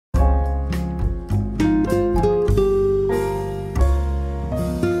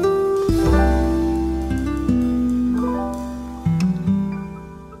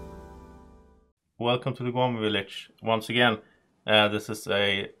welcome to the Gwommy Village once again. This is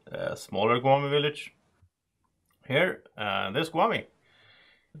a smaller Gwommy Village. Here, there's Gwommy.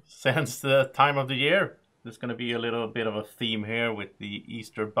 Since the time of the year, there's going to be a little bit of a theme here with the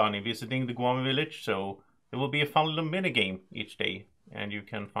Easter Bunny visiting the Gwommy Village. So there will be a fun little mini game each day, and you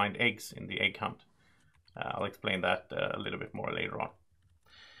can find eggs in the egg hunt. I'll explain that a little bit more later on.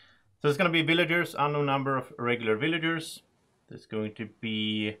 So there's going to be villagers, unknown number of regular villagers. There's going to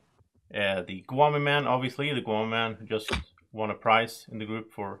be the Gwommy Man, obviously. The Gwommy Man who just won a prize in the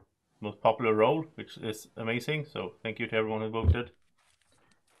group for most popular role, which is amazing. So thank you to everyone who voted.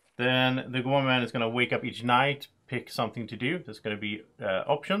 Then the Gwommy Man is going to wake up each night, pick something to do. There's going to be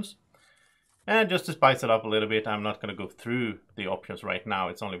options. And just to spice it up a little bit, I'm not going to go through the options right now.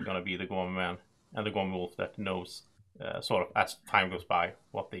 It's only going to be the Gwommy Man and the Gwommy Wolf that knows sort of as time goes by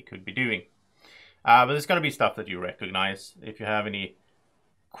what they could be doing. But there's going to be stuff that you recognize. If you have any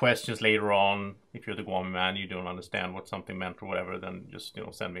questions later on, if you're the Gwommy Man, you don't understand what something meant or whatever, then just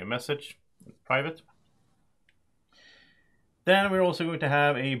send me a message in private. Then we're also going to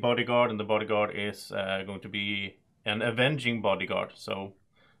have a bodyguard, and the bodyguard is going to be an avenging bodyguard. So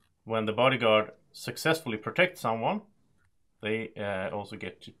when the bodyguard successfully protects someone, they also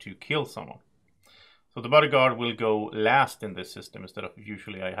get to kill someone. So the bodyguard will go last in this system instead of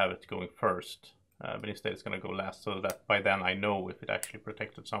usually I have it going first. But instead it's going to go last, so that by then I know if it actually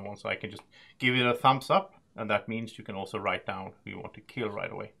protected someone. So I can just give it a thumbs up, and that means you can also write down who you want to kill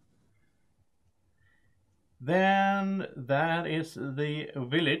right away. Then that is the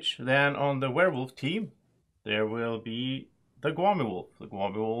village. Then on the werewolf team, there will be the Gwommy Wolf. The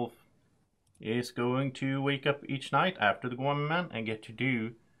Gwommy Wolf is going to wake up each night after the Gwommy Man and get to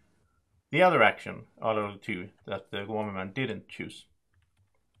do the other action out of the two that the Gwommy Man didn't choose.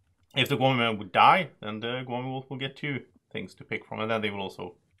 If the Gwommy Man would die, then the Gwommy Wolf will get two things to pick from, and then they will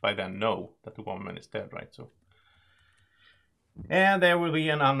also by then know that the Gwommy Man is dead, right? So, and there will be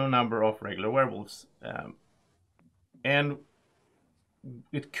an unknown number of regular werewolves, and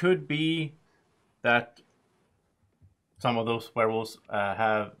it could be that some of those werewolves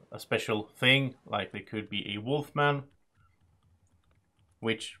have a special thing, like they could be a wolfman,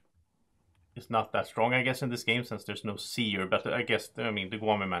 which is not that strong, I guess, in this game since there's no seer. But I guess, the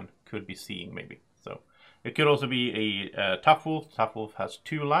Gwommy Man could be seeing, maybe. So it could also be a tough wolf. Tough wolf has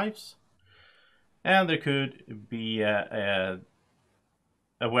 2 lives, and there could be a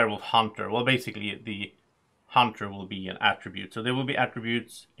werewolf hunter. Well, basically, the hunter will be an attribute. So there will be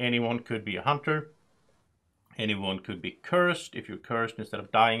attributes. Anyone could be a hunter. Anyone could be cursed. If you're cursed, instead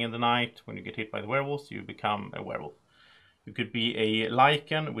of dying in the night when you get hit by the werewolves, you become a werewolf. You could be a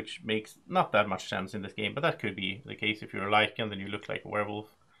lichen, which makes not that much sense in this game, but that could be the case. If you're a lichen, then you look like a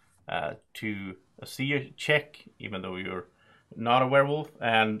werewolf. To a seer check, even though you're not a werewolf.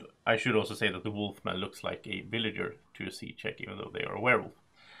 And I should also say that the wolfman looks like a villager to a seer check, even though they are a werewolf.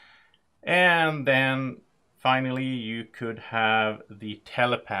 And then finally, you could have the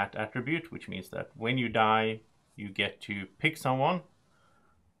telepath attribute, which means that when you die, you get to pick someone.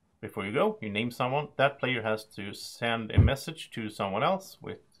 Before you go, you name someone. That player has to send a message to someone else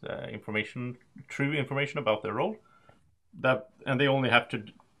with true information about their role. And they only have to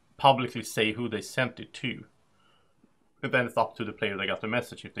publicly say who they sent it to. But then it's up to the player that got the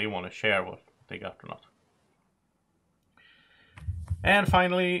message if they want to share what they got or not. And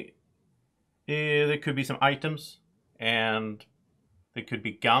finally, there could be some items, and there could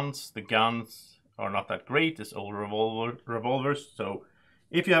be guns. The guns are not that great. It's old revolvers, so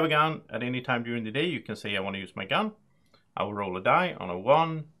if you have a gun at any time during the day, you can say, I want to use my gun. I will roll a die. On a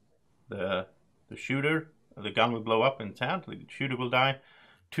 1, the gun will blow up in its hand. The shooter will die.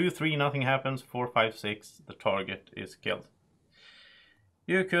 2, 3, nothing happens. 4, 5, 6, the target is killed.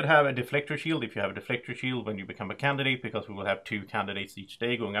 You could have a deflector shield if you have a deflector shield when you become a candidate, because we will have 2 candidates each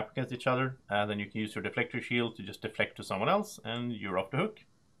day going up against each other. Then you can use your deflector shield to just deflect to someone else, and you're off the hook.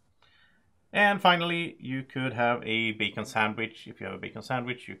 And finally, you could have a bacon sandwich. If you have a bacon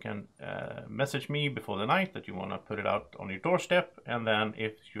sandwich, you can message me before the night that you want to put it out on your doorstep. And then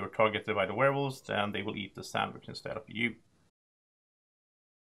if you're targeted by the werewolves, then they will eat the sandwich instead of you.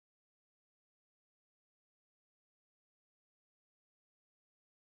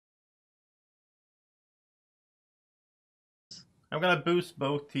 I'm going to boost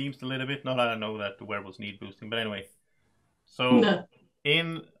both teams a little bit. Not that I know that the werewolves need boosting, but anyway. So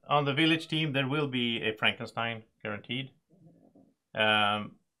on the village team, there will be a Frankenstein guaranteed.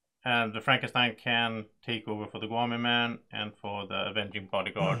 And the Frankenstein can take over for the Gwommy Man and for the avenging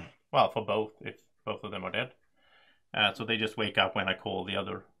bodyguard. Well, for both, if both of them are dead. So they just wake up when I call the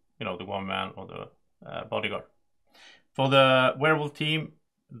other, the Gwommy Man or the bodyguard. For the werewolf team,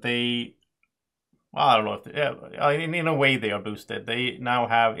 they Well, I don't know if in a way they are boosted. They now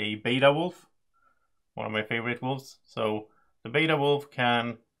have a beta wolf, one of my favorite wolves. So the beta wolf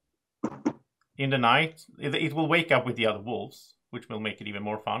can, in the night, it will wake up with the other wolves, which will make it even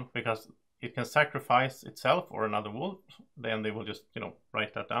more fun because it can sacrifice itself or another wolf. Then they will just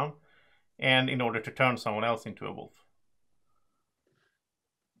write that down, and in order to turn someone else into a wolf.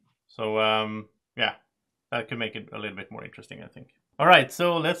 So yeah, that could make it a little bit more interesting, I think. All right,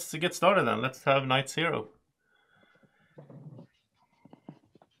 so let's get started then. Let's have night 0.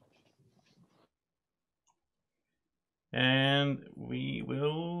 And we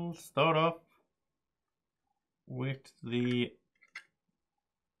will start off with the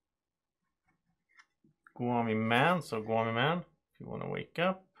Gwommy man. So Gwommy man, if you want to wake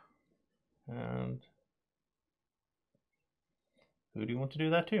up. And who do you want to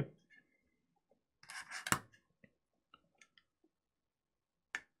do that to?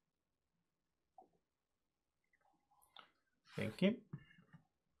 Thank you.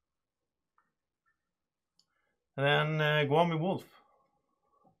 And then Gwommy wolf.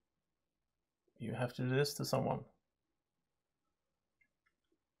 You have to do this to someone.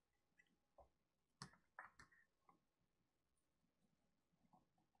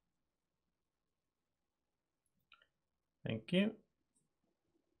 Thank you.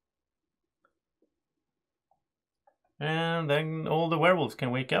 And then all the werewolves can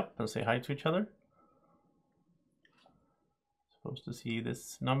wake up and say hi to each other. Supposed to see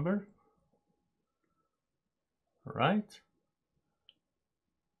this number. Right.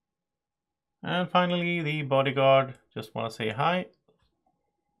 And finally, the bodyguard just want to say hi.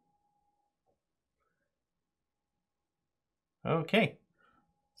 Okay.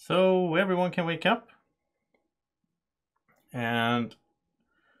 So everyone can wake up. And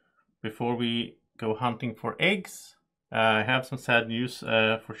before we go hunting for eggs, I have some sad news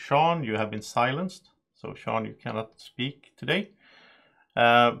for Sean. You have been silenced. So Sean, you cannot speak today.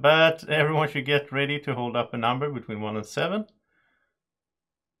 But everyone should get ready to hold up a number between 1 and 7.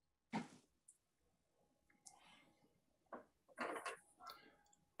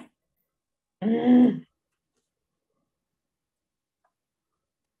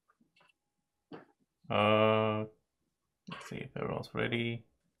 Let's see if everyone's ready.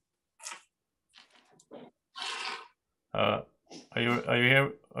 Are you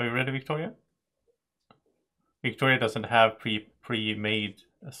here? Are you ready, Victoria? Victoria doesn't have pre-made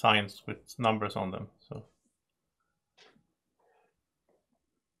signs with numbers on them, so.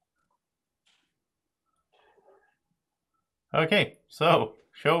 Okay, so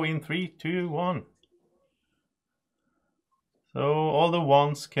show in 3, 2, 1. So all the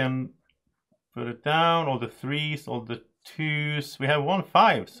 1s can put it down, all the 3s, all the 2s. We have 1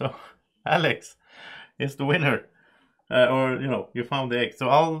 5, so Alex is the winner. Or, you found the egg. So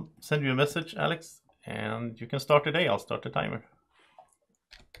I'll send you a message, Alex, and you can start today. I'll start the timer.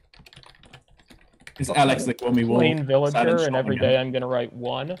 Is Alex the Gwommy wolf? Plain villager, and every day I'm going to write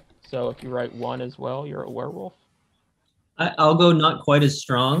 1. So if you write 1 as well, you're a werewolf. I'll go not quite as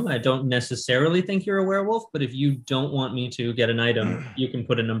strong. I don't necessarily think you're a werewolf, but if you don't want me to get an item, you can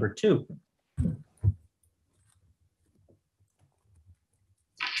put a number 2.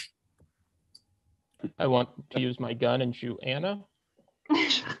 I want to use my gun and shoot Anna.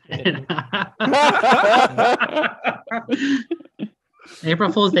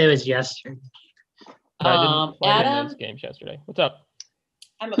 April Fool's Day was yesterday. I didn't play Adam, those games yesterday. What's up?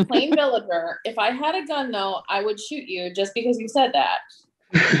 I'm a plain villager. If I had a gun, though, I would shoot you just because you said that.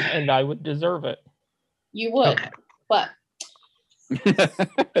 And I would deserve it. You would, Okay. but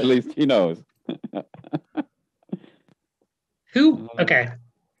At least he knows. Who? Okay.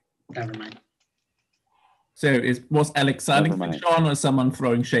 Never mind. So was Alex silencing Never mind. Sean or someone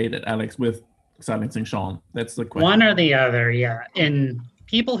throwing shade at Alex with silencing Sean? That's the question. One or the other, yeah. And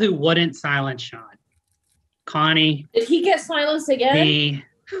people who wouldn't silence Sean. Connie, did he get silenced again? me.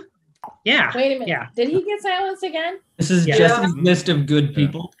 Yeah. Wait a minute. Yeah. Did he get silenced again? This is Yeah. Jesse's list of good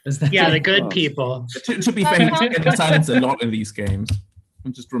people. Is that Yeah, the good Oh. people. To be fair, he's getting silenced a lot in these games.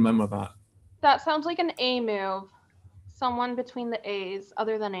 And just remember that. That sounds like an A move. Someone between the A's,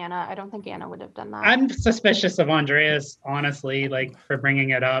 other than Anna. I don't think Anna would have done that. I'm suspicious of Andreas, honestly, like for bringing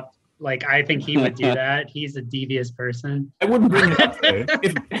it up. Like, I think he would do that. He's a devious person. I wouldn't bring it up though.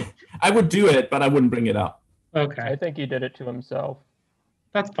 I would do it, but I wouldn't bring it up. Okay. I think he did it to himself.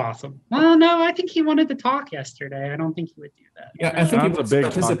 That's possible. Well, no, I think he wanted to talk yesterday. I don't think he would do that. Yeah, I think he Sean's a would big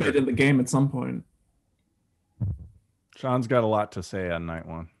participate talker. in the game at some point. Sean's got a lot to say on night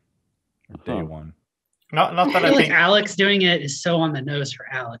 1 or day Huh. 1. Not I that I feel like think. Alex doing it is so on the nose for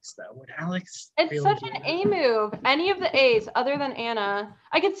Alex, though. Would Alex? It's really such do an that? A move. Any of the A's other than Anna.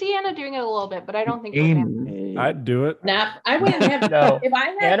 I could see Anna doing it a little bit, but I don't think it was Anna. Hey. I'd do it. Nah, I wouldn't have. No. If I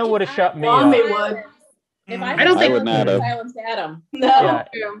had, Anna if would have I shut me had up. silence- If I I don't think- I would not have. silenced Adam. No. Yeah.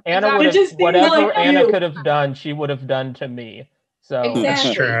 True. Anna Exactly. would It have just seems whatever like Anna you. could have done, she would have done to me. So Exactly.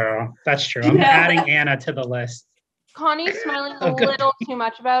 That's true. That's true. I'm Yeah. adding Anna to the list. Connie's smiling a Oh, good. little too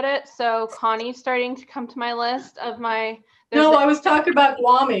much about it, so Connie's starting to come to my list of my. No, I was talking about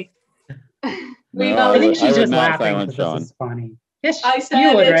Gwommy. No, I I think would she's just not laughing silence because Sean. this is funny. Yes, I said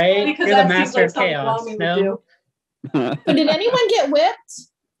you would, it's right? because You're the that seems master like of something chaos. Gwommy would No, do. So did anyone get whipped?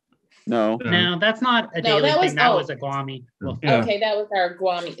 No. no, that's not a No, daily that was- thing. That oh. was a Gwommy. Well, Yeah. Okay, that was our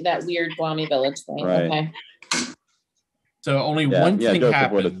Gwommy, that weird Gwommy Village thing. Right. Okay. So only Yeah, one yeah, thing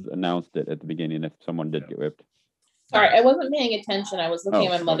Joseph would happened. have announced it at the beginning if someone did get whipped. Sorry, I wasn't paying attention. I was looking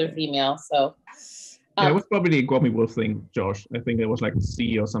Oh, at my mother's okay. email. So Yeah, it was probably a Gwommy Wolf thing, Josh. I think there was like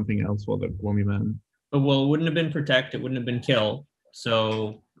C or something else for the Gwommy man. But well, it wouldn't have been protect, it wouldn't have been kill.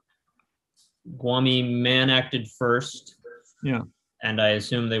 So Gwommy man acted first. Yeah. And I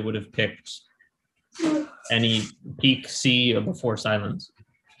assume they would have picked any peak C or before silence.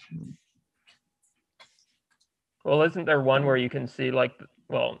 well, isn't there one where you can see like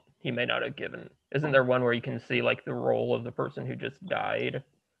well, he may not have given. Isn't there one where you can see like the role of the person who just died?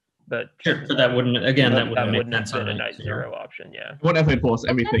 But Sure, but that wouldn't again that that wouldn't make wouldn't have sense on been a it, night so. zero option, yeah. Whatever it was,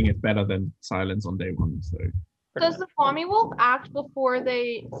 everything is better than silence on day one. So pretty Does much. the Gwommy wolf act before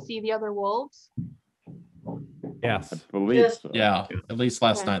they see the other wolves? Yes. I believe Yes. so. Yeah, at least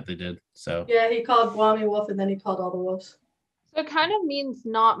last Okay. night they did. So Yeah, he called Gwommy Wolf and then he called all the wolves. So it kind of means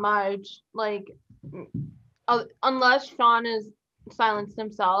not much, like unless Sean is silenced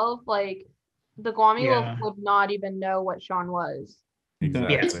himself, like the Gwommy Yeah. wolf would not even know what Sean was.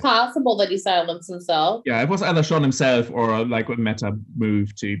 Exactly. it's possible that he silenced himself. yeah, it was either Sean himself or like a meta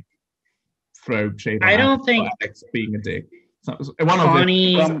move to throw shade. on I don't Alex think for Alex being a dick. So, one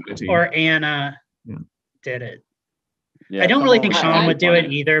Connie of the or Anna Yeah. did it. Yeah, I don't really think someone- Sean would do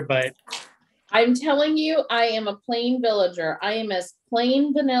it either, but I'm telling you, I am a plain villager. I am as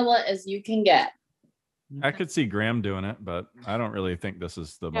plain vanilla as you can get. I could see Graham doing it, but I don't really think this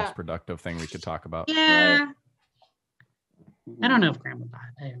is the Yeah. most productive thing we could talk about. yeah. I don't know if Graham would buy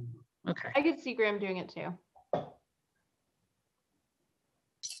it. I don't know. Okay. I could see Graham doing it too.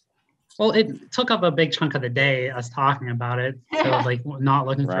 Well, it took up a big chunk of the day us talking about it. So like not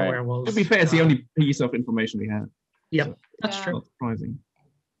looking for Right. werewolves. To be fair, it's the only piece of information we have. Yep, that's Yeah. true. Not surprising.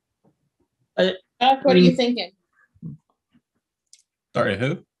 Doc, what are you thinking? sorry,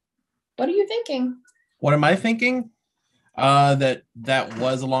 who? What are you thinking? What am I thinking? That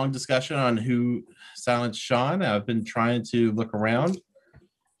was a long discussion on who silenced Sean. I've been trying to look around.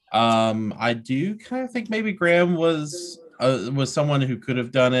 I do kind of think maybe Graham was someone who could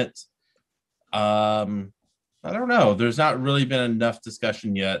have done it. I don't know. There's not really been enough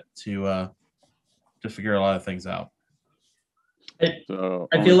discussion yet to figure a lot of things out. So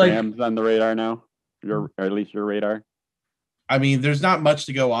I only feel like- Graham's on the radar now. Or at least your radar. I mean, there's not much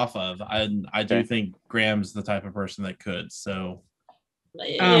to go off of. I do Okay. think Graham's the type of person that could. So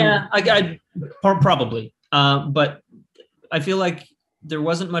Yeah, I probably. But I feel like there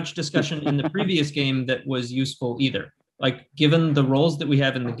wasn't much discussion in the previous game that was useful either. Like, given the roles that we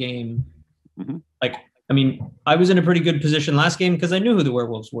have in the game, Mhm. like, I mean, I was in a pretty good position last game because I knew who the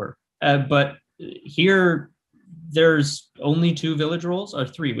werewolves were. But here, there's only 2 village roles, or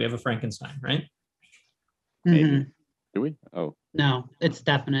 3. We have a Frankenstein, right? Mhm. Do we? Oh. No, it's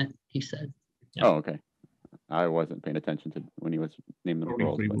definite, he said. Yeah. Oh, okay. I wasn't paying attention to when he was naming the Probably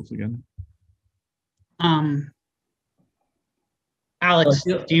roles. three but- wolves again. Alex,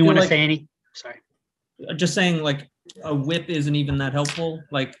 Well, I feel- do you I feel want to like- say any? Sorry. Just saying, like, a whip isn't even that helpful.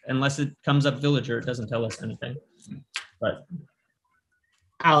 Like, unless it comes up villager, it doesn't tell us anything. But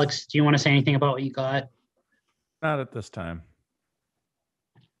Alex, do you want to say anything about what you got? Not at this time.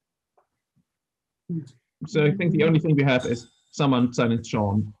 So I think the only thing we have is someone silenced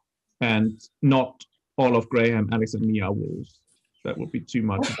Sean, and not all of Graham, Alex, and me are wolves. That would be too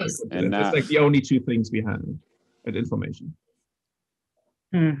much. And That's like the only 2 things we have at information.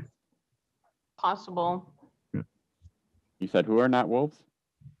 Hmm. Possible. You said who are not wolves?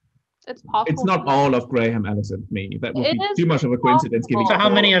 It's possible. It's not all of Graham, Alex, and me. That would It be is too much of a coincidence. Giving So how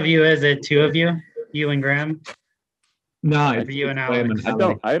all- many of you is it? 2 of you? You and Graham? No, Or it's you and Graham Alex?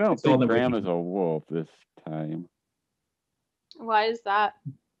 I don't It's all think the Graham wolves. is a wolf this time. Why is that?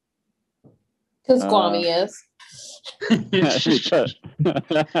 Because Gwommy is.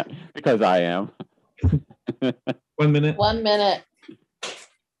 because I am. 1 minute. 1 minute.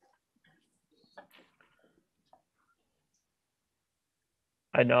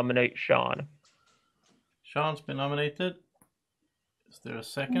 I nominate Sean. Sean's been nominated. Is there a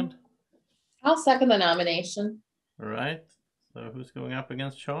second? I'll second the nomination. All right. So who's going up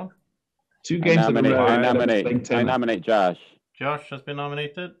against Sean? 2 games in a row. I nominate Josh. Josh has been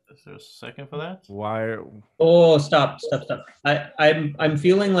nominated. Is there a second for that? Why? Oh, stop. I'm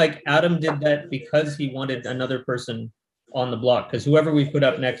feeling like Adam did that because he wanted another person on the block, because whoever we put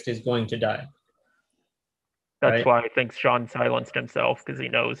up next is going to die. That's why I think Sean silenced himself, because he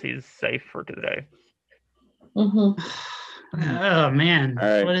knows he's safe for today. Oh man. All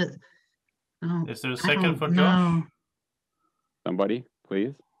right. What is, Is there a second for Josh? Somebody,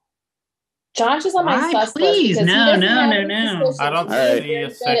 please. Josh is on my Why? sus Please, list. no. I don't see a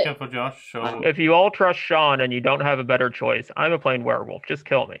second for Josh. So If you all trust Sean and you don't have a better choice, I'm a plain werewolf. Just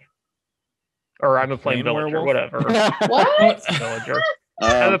kill me. Or I'm a plain Plain villager, werewolf? whatever. What? Villager.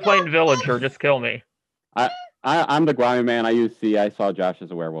 I'm a plain villager. Just kill me. I'm the Gwommy man. I use C. I saw Josh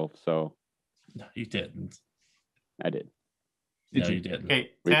as a werewolf, so No, you didn't. I did. No, you didn't.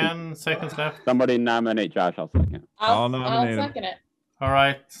 okay, 10 seconds left. Somebody nominate Josh. I'll second. I'll nominate him. second it. All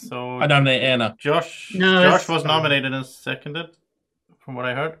right. So I nominate Anna. Josh. No, Josh it's was fine. nominated and seconded, from what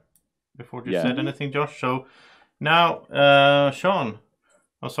I heard, before you Yeah. said anything, Josh. So now, Sean.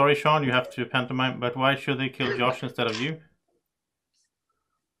 Oh, sorry, Sean. You have to pantomime. But why should they kill Josh instead of you?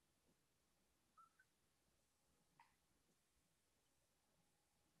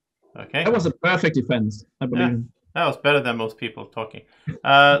 Okay. That was a perfect defense, I believe. Yeah. That was better than most people talking.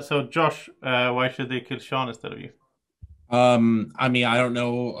 So Josh, why should they kill Sean instead of you? I mean, I don't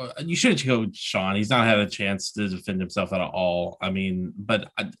know. You shouldn't go Sean. He's not had a chance to defend himself at all. I mean,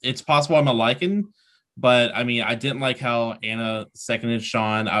 but it's possible I'm a lichen. But I mean, I didn't like how Anna seconded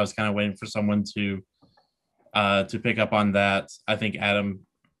Sean. I was kind of waiting for someone to pick up on that. I think Adam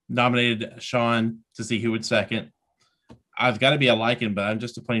nominated Sean to see who would second. I've got to be a lichen, but I'm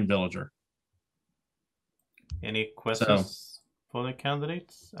just a plain villager. Any questions for the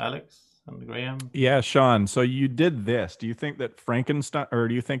candidates, Alex and Graham? Yeah, Sean. So you did this. Do you think that Frankenstein, or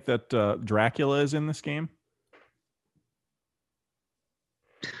do you think that Dracula is in this game?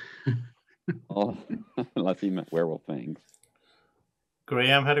 Oh, unless he meant werewolf things.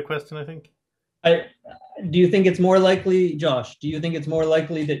 Graham had a question, I think. Do you think it's more likely, Josh? Do you think it's more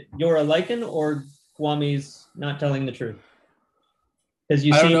likely that you're a lichen or Gwomy's not telling the truth? Because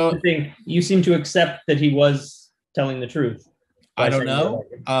you seem to accept that he was telling the truth. I don't know.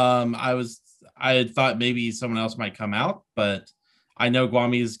 I had thought maybe someone else might come out, but I know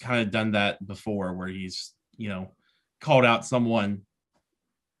Gwomy's kind of done that before, where he's called out someone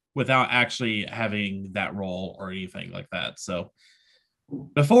without actually having that role or anything like that. So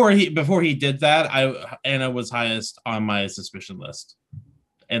before he did that, Anna was highest on my suspicion list,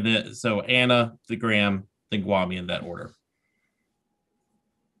 and then so Anna, the Graham, then Gwommy in that order.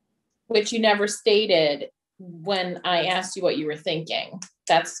 Which you never stated when I asked you what you were thinking.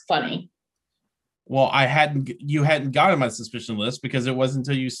 That's funny. Well, you hadn't gotten my suspicion list because it wasn't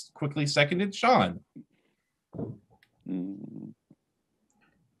until you quickly seconded Sean. And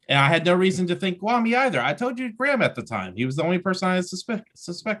I had no reason to think Gwommy either. I told you Graham at the time. He was the only person I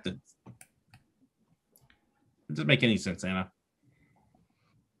suspected. It doesn't make any sense, Anna.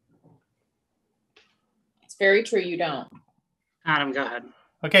 It's very true, you don't. Adam, go ahead.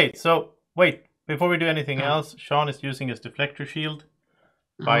 Okay, so wait. Before we do anything else, Sean is using his deflector shield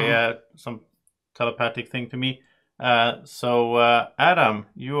by some telepathic thing to me. So Adam,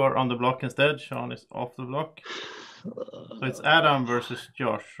 you are on the block instead. Sean is off the block. So it's Adam versus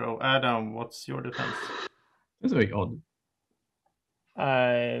Josh. So Adam, what's your defense? That's very odd.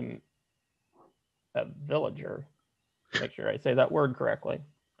 I'm a villager. Make sure I say that word correctly.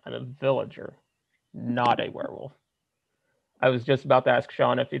 I'm a villager, not a werewolf. I was just about to ask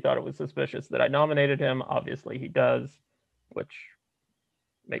Sean if he thought it was suspicious that I nominated him. Obviously he does, which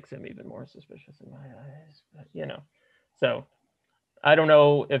makes him even more suspicious in my eyes. But, so I don't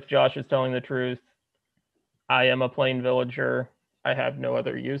know if Josh is telling the truth. I am a plain villager. I have no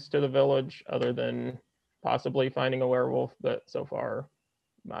other use to the village other than possibly finding a werewolf, but so far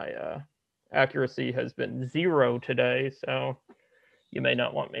my accuracy has been 0 today, so you may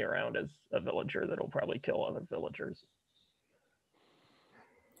not want me around as a villager that'll probably kill other villagers.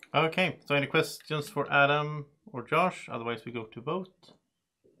 Okay, so any questions for Adam or Josh? Otherwise we go to vote.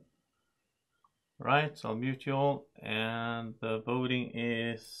 Right, so I'll mute you all, and the voting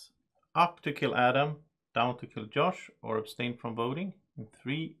is up to kill Adam, down to kill Josh, or abstain from voting. In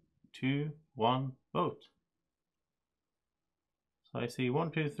 3, 2, 1, vote. So I see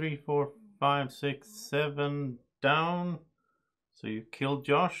 1, 2, 3, 4, 5, 6, 7 down. So you killed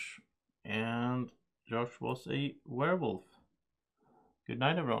Josh, and Josh was a werewolf. Good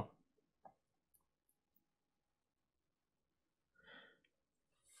night, everyone.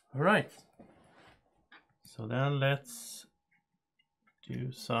 All right. So then let's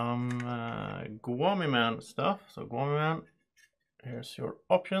do some Gwommy Man stuff. So Gwommy Man, here's your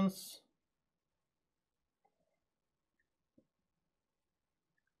options.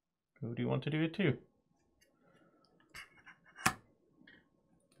 Who do you want to do it to?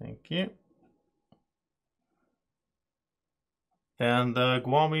 Thank you. Then the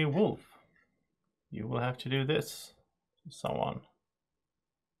Gwommy Wolf. You will have to do this to someone.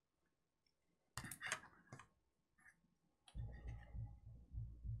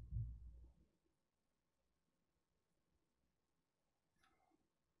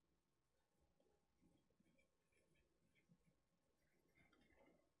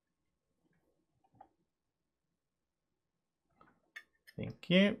 Thank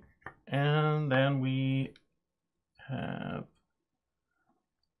you. And then we have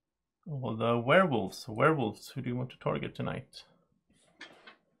all the werewolves. Werewolves, who do you want to target tonight?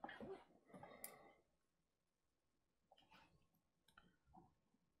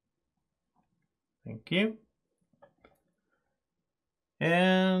 Thank you.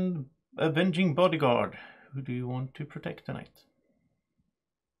 And Avenging Bodyguard, who do you want to protect tonight?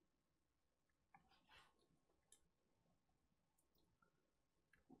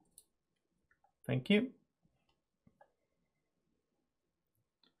 Thank you.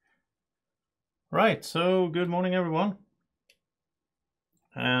 Right, so good morning, everyone.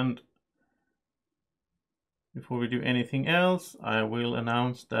 And before we do anything else, I will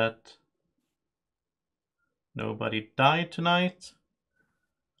announce that nobody died tonight.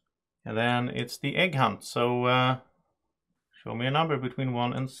 And then it's the egg hunt. So show me a number between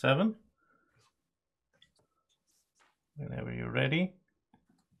 1 and 7. Whenever you're ready.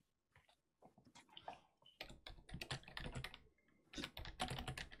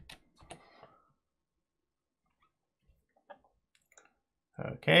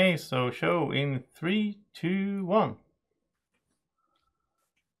 Okay, so show in 3, 2, 1.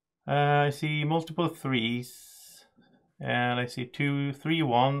 I see multiple 3s, and I see 2, 3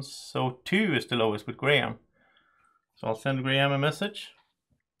 1s, so 2 is the lowest with Graham. So I'll send Graham a message.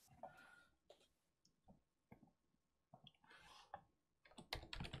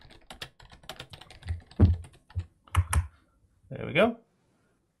 There we go.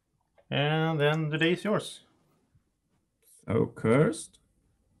 And then the day is yours. So cursed.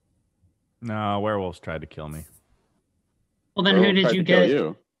 No, werewolves tried to kill me. Well, then who Werewolf did tried you to kill get?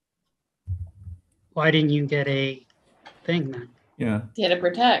 you. Why didn't you get a thing then? Yeah. Get to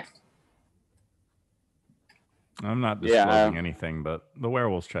protect. I'm not Yeah, disclosing anything, but the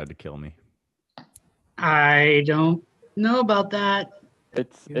werewolves tried to kill me. I don't know about that.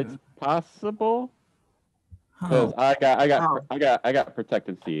 It's possible. How? Because I got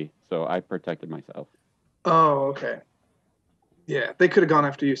protected C, so I protected myself. Oh, okay. Yeah, they could have gone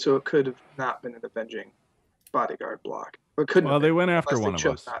after you, so it could have not been an avenging bodyguard block. It couldn't. Well, have they been, went after unless one they of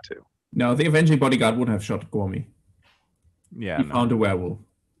chose us. not to. No, the avenging bodyguard would have shot Gwommy. Yeah, He found a werewolf.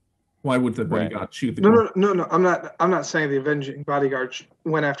 Why would the Right. bodyguard shoot the No, Gwommy? no. I'm not saying the avenging bodyguard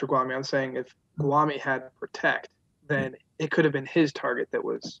went after Gwommy. I'm saying if Gwommy had protect, then it could have been his target that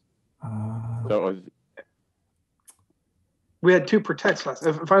was. So it was. We had 2 protects last.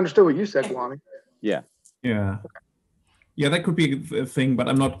 If I understood what you said, Gwommy. Yeah. Yeah. Yeah, that could be a thing, but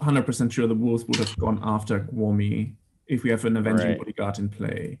I'm not 100% sure the wolves would have gone after Gwommy if we have an avenging Right. bodyguard in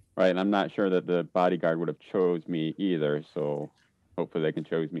play. Right, and I'm not sure that the bodyguard would have chose me either, so hopefully they can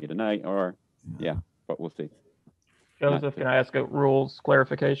choose me tonight, or yeah, but we'll see. Joseph, can I ask a rules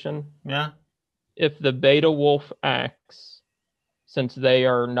clarification? Yeah. If the beta wolf acts, since they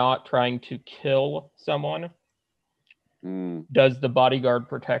are not trying to kill someone, does the bodyguard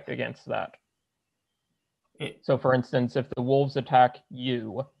protect against that? So, for instance, if the wolves attack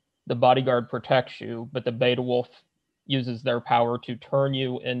you, the bodyguard protects you, but the beta wolf uses their power to turn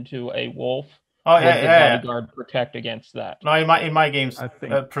you into a wolf. Oh, would the yeah. bodyguard protect against that? No, in my games,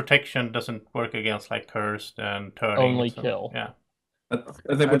 protection doesn't work against like cursed and turning. Only kill. Yeah. I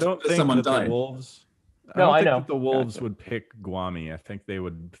don't think someone that died. the wolves. No, I I don't know. think that the wolves would pick Gwommy. I think they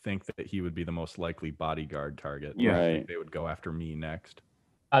would think that he would be the most likely bodyguard target. Yeah. I think they would go after me next.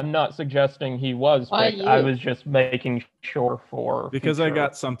 I'm not suggesting he was Why picked. I you? was just making sure for Because I future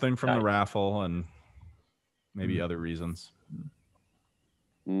got something from the dice. raffle and maybe other reasons.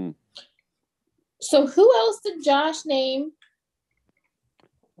 So who else did Josh name?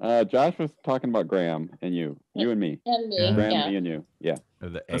 Josh was talking about Graham and you and me. And me, Graham, yeah. me, and you. Yeah.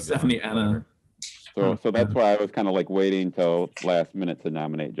 That's definitely Anna. So that's why I was kind of like waiting till last minute to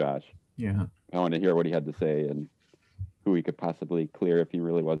nominate Josh. Yeah. I wanted to hear what he had to say, and who he could possibly clear if he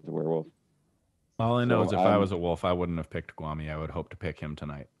really was a werewolf. All I know So, is if I was a wolf, I wouldn't have picked Gwommy. I would hope to pick him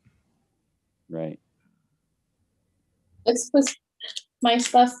tonight. Right. This was my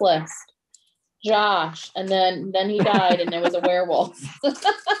stuff list. Josh, and then he died, and there was a werewolf.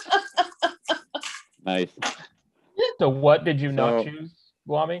 Nice. So what did you not choose,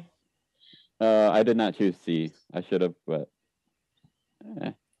 Gwommy? I did not choose C. I should have, but.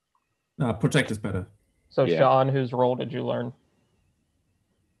 Protect is better. So Yeah. Sean, whose role did you learn?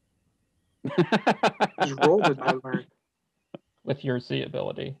 Whose role did I learn? With your C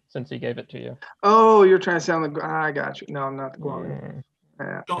ability, since he gave it to you. Oh, you're trying to sound like I got you. No, I'm not the Gwommy.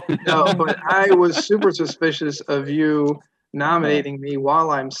 No, but I was super suspicious of you nominating me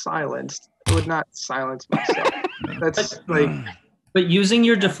while I'm silenced. I would not silence myself. That's like. But using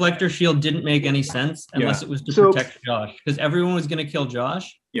your deflector shield didn't make any sense unless it was to protect Josh, because everyone was going to kill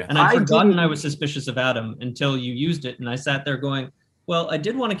Josh. Yeah. And I'd forgotten I was suspicious of Adam until you used it, and I sat there going, well, I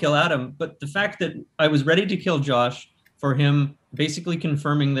did want to kill Adam, but the fact that I was ready to kill Josh for him basically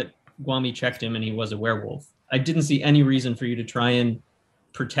confirming that Gwommy checked him and he was a werewolf, I didn't see any reason for you to try and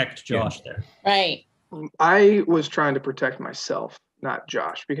protect Josh there. Right. I was trying to protect myself, not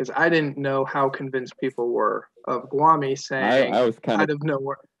Josh, because I didn't know how convinced people were of Gwommy saying I was kind out of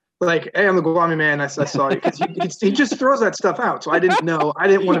nowhere, like, hey, I'm the Gwommy man. I saw you. Because he just throws that stuff out. So I didn't know. I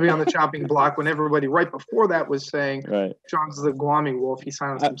didn't want to be on the chopping block when everybody right before that was saying, John's the Gwommy wolf. He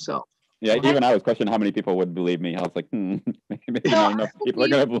silenced himself. Yeah, even I was questioning how many people would believe me. I was like, maybe not enough people are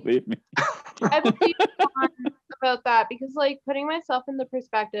going to believe me. I believe about that because, like, putting myself in the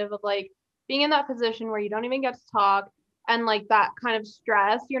perspective of, like, being in that position where you don't even get to talk and, like, that kind of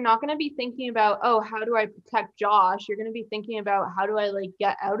stress, you're not going to be thinking about, oh, how do I protect Josh? You're going to be thinking about, how do I, like,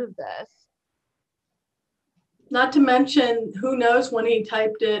 get out of this? Not to mention, who knows when he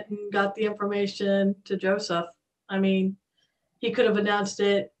typed it and got the information to Joseph. I mean, he could have announced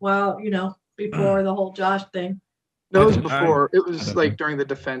it, before the whole Josh thing. No, it was before. It was like during the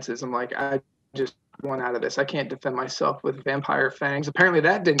defenses. I'm like, I just want out of this. I can't defend myself with vampire fangs. Apparently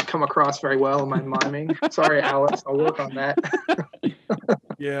that didn't come across very well in my miming. Sorry, Alex. I'll work on that.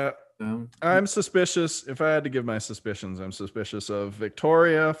 Yeah. I'm suspicious. If I had to give my suspicions, I'm suspicious of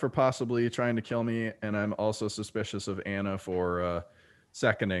Victoria for possibly trying to kill me. And I'm also suspicious of Anna for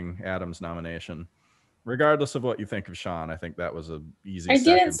seconding Adam's nomination. Regardless of what you think of Sean, I think that was a easy. I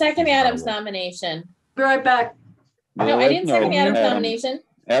didn't second Adam's nomination. Be right back. No, I didn't second Adam's nomination.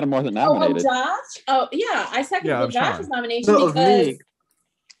 Adam wasn't nominated. Josh? Oh, yeah, I seconded Josh's nomination No, because. me.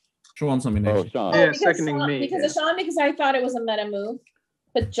 Sean's nomination. Oh, Sean. Yeah, because seconding Sean, me. Because of Sean, because I thought it was a meta move.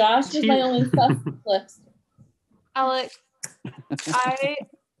 But Josh was my only stuff list. Alex, I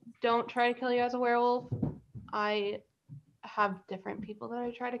don't try to kill you as a werewolf. I have different people that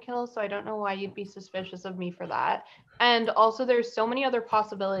I try to kill, so I don't know why you'd be suspicious of me for that. And also, there's so many other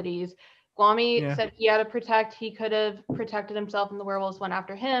possibilities. Gwommy said he had to protect. He could have protected himself and the werewolves went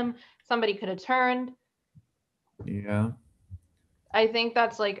after him. Somebody could have turned. Yeah. I think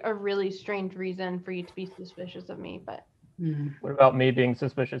that's like a really strange reason for you to be suspicious of me, but. What about me being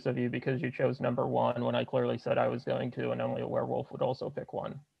suspicious of you because you chose number 1 when I clearly said I was going to, and only a werewolf would also pick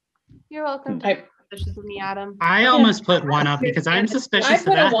 1? You're welcome to be suspicious of me, Adam. I almost put 1 up because I'm suspicious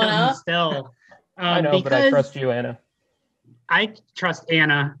of Adam still. I know, but I trust you, Anna. I trust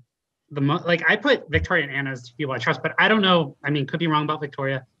Anna the most. Like, I put Victoria and Anna as people I trust, but I don't know. I mean, could be wrong about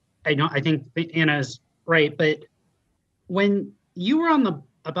Victoria. I think Anna is right, but when you were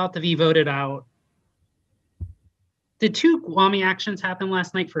about to be voted out, did 2 Gwommy actions happen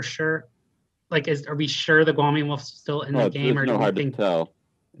last night for sure? Like, are we sure the Gwommy wolf's still in the game, or do we think? To tell.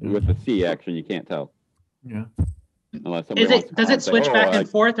 With the C action, you can't tell. Yeah. Unless does it switch back and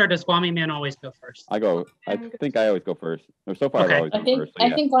forth, or does Gwommy man always go first? I think I always go first. Or so far, I've always gone first.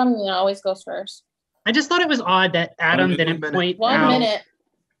 I think Gwommy man always goes first. I just thought it was odd that Adam didn't point out. 1 minute.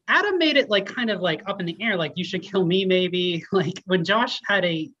 Adam made it like kind of like up in the air, like you should kill me maybe. Like when Josh had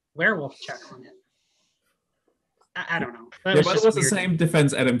a werewolf check on it. I don't know. But it was the same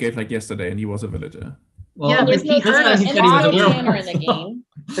defense Adam gave like yesterday, and he was a villager. Well, yeah, but he heard us. And there's no hammer in the game.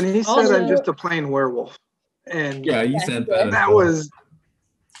 And he said I'm just a plain werewolf. And yeah, you said that. That was.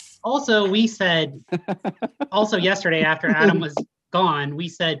 Also, we said. Also, yesterday after Adam was gone, we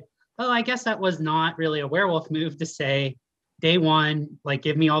said, "Oh, I guess that was not really a werewolf move to say, day 1, like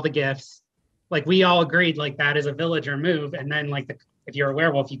give me all the gifts." Like we all agreed, like that is a villager move, and then like if you're a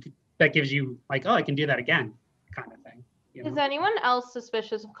werewolf, that gives you like, oh, I can do that again. Kind of thing. Is anyone else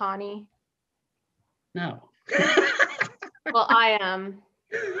suspicious of Connie? No. Well, I am.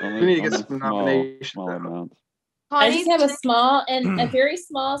 We need to get some nominations. Small amounts. I Connie's just have a small and a very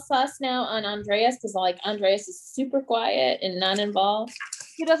small sus now on Andreas because like Andreas is super quiet and not involved.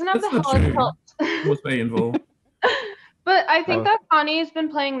 he doesn't have That's the not hellish true. cult. He was very involved. But I think Oh. that Connie's been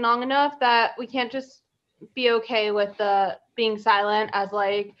playing long enough that we can't just be okay with the being silent as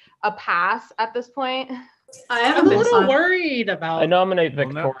like a pass at this point. I I'm haven't a been little silent. worried about. I nominate Well,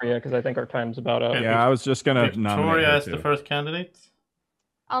 no. Victoria because I think our time's about up. Yeah, I was just gonna nominate Victoria her is the too. first candidate.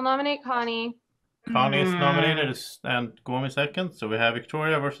 I'll nominate Connie. Connie is Mm. nominated and Gwommy second. So we have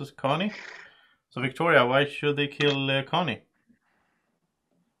Victoria versus Connie. So Victoria, why should they kill Connie?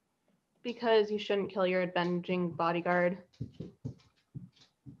 Because you shouldn't kill your avenging bodyguard.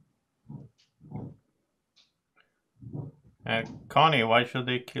 Connie, why should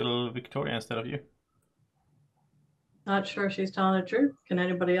they kill Victoria instead of you? Not sure she's telling the truth. Can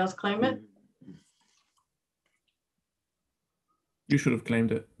anybody else claim it? You should have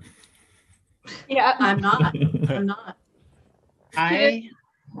claimed it. Yeah. I'm not. I'm not. I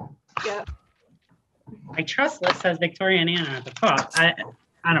Yeah. my trust list has Victoria and Anna at the top.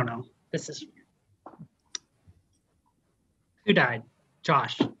 I don't know. This is who died?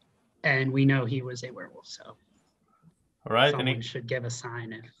 Josh, and we know he was a werewolf, so All right. someone should give a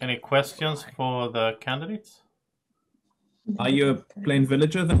sign. If Any questions for the candidates? Are you a plain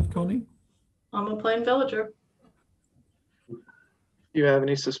villager then, Connie? I'm a plain villager. Do you have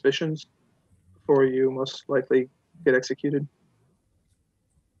any suspicions before you most likely get executed?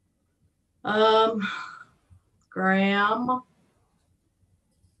 Graham,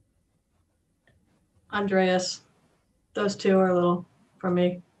 Andreas. Those two are a little for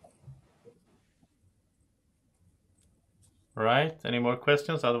me. All right. Any more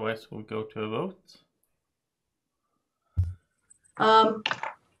questions? Otherwise, we'll go to a vote. I'm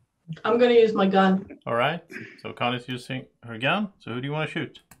gonna use my gun. All right. So Connie's using her gun. So who do you want to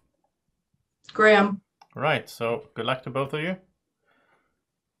shoot? Graham. All right. So good luck to both of you.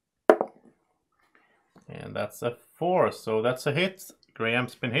 And that's a 4. So that's a hit.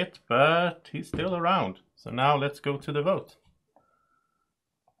 Graham's been hit, but he's still around. So now let's go to the vote.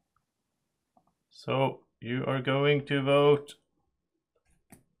 So you are going to vote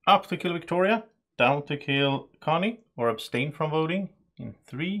up to kill Victoria, down to kill Connie, or abstain from voting in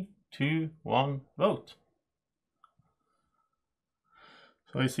 3, 2, 1, vote.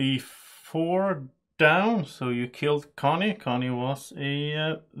 So I see 4 down, so you killed Connie. Connie was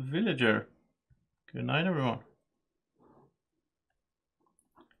a villager. Good night, everyone.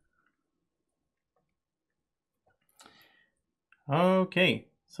 Okay,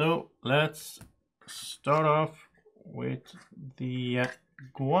 so let's start off with the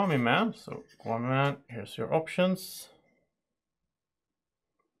Gwommy man. So Gwommy man, here's your options.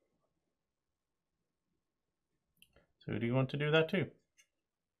 So do you want to do that too?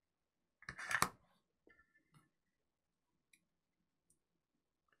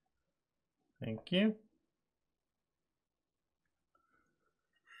 Thank you.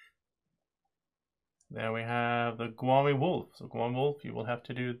 Then we have the Gwommy wolf. So Gwommy wolf, you will have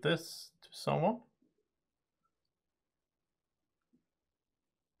to do this to someone.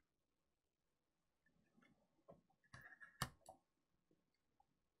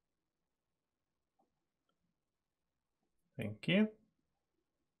 Thank you.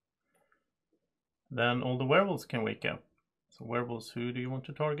 Then all the werewolves can wake up. So werewolves, who do you want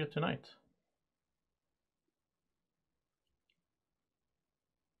to target tonight?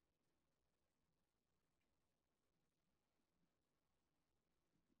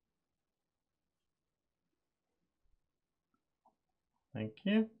 Thank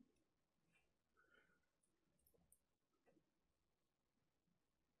you.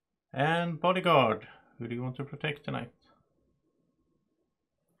 And bodyguard, who do you want to protect tonight?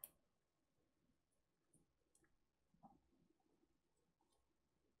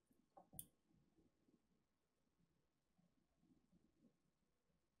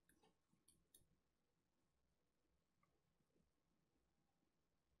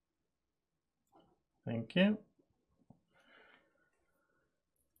 Thank you.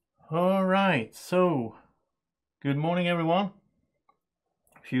 All right, so good morning, everyone.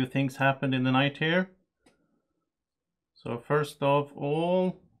 A few things happened in the night here. So first of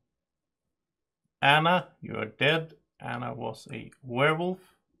all, Anna, you are dead. Anna was a werewolf.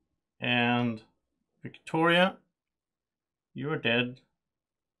 And Victoria, you are dead.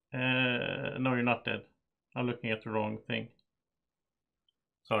 No, you're not dead. I'm looking at the wrong thing.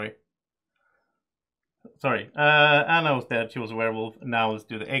 Sorry. Anna was dead. She was a werewolf. Now let's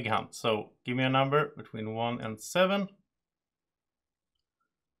do the egg hunt. So give me a number between 1 and 7.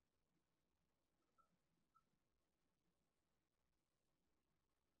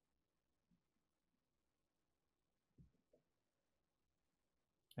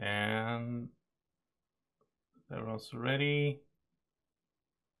 Everyone's ready.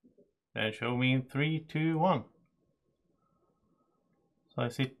 And show me in 3, 2, 1. So I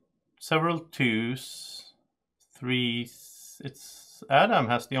see several 2s, 3s. It's Adam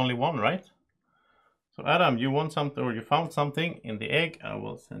has the only one, right? So Adam, you want something, or you found something in the egg. I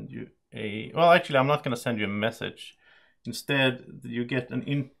will send you a... Well, actually, I'm not going to send you a message. Instead, you get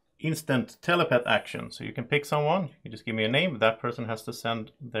an instant telepath action. So you can pick someone. You just give me a name. That person has to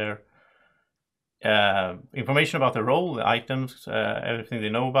send their information about the role, the items, everything they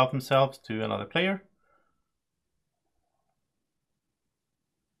know about themselves to another player.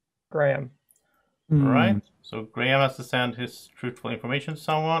 Graham. All right. So Graham has to send his truthful information to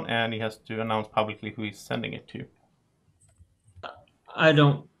someone, and he has to announce publicly who he's sending it to. I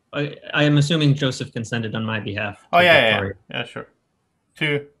am assuming Joseph can send it on my behalf. Oh, yeah, sure.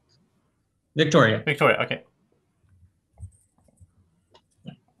 To Victoria. Victoria, okay.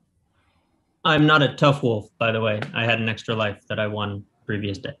 I'm not a tough wolf, by the way. I had an extra life that I won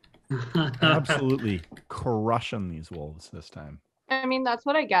previous day. Absolutely crushing these wolves this time. I mean, that's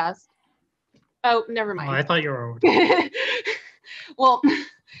what I guessed. Oh, never mind. Oh, I thought you were. Well,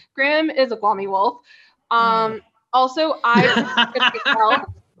 Graham is a Gwommy wolf. Also, I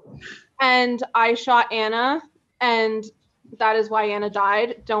and I shot Anna, and that is why Anna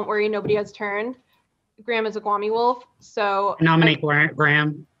died. Don't worry, nobody has turned. Graham is a Gwommy wolf, so nominate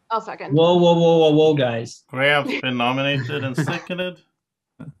Graham. I'll second. Whoa, guys. Graham's been nominated and seconded.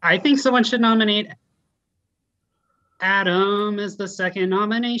 I think someone should nominate Adam as the second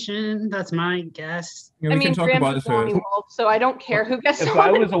nomination. That's my guess. Yeah, I mean, Graham's a Gwommy wolf, so I don't care who gets If I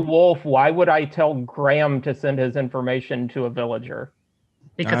nominated. was a wolf, why would I tell Graham to send his information to a villager?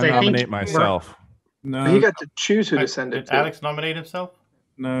 Because I nominate myself. No. You got to choose who to send it Did to. Alex nominate himself?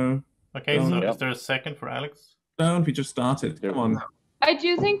 No. Okay, so Don't. is there a second for Alex? Don't. We just started. Come on. I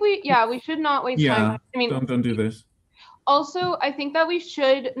do think we should not waste time. I mean, don't do this. also, I think that we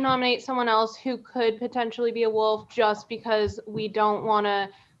should nominate someone else who could potentially be a wolf just because we don't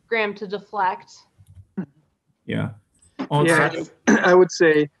want Graham to deflect. Yeah. Yeah, I would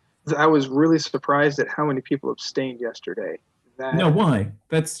say that I was really surprised at how many people abstained yesterday. No, why?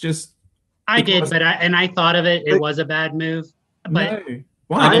 That's just... I did, but I thought of it. It was a bad move. But no.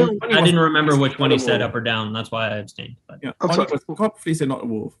 Why? I didn't remember which one he said, up or down. That's why I abstained. But. Yeah, Connie was obviously not a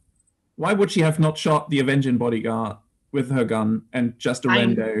wolf. Why would she have not shot the Avenging bodyguard with her gun and just a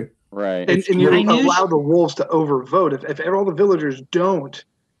rando? Right. And you allow the wolves to overvote. If all the villagers don't,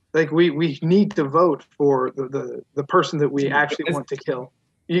 like we need to vote for the person that we actually want to kill.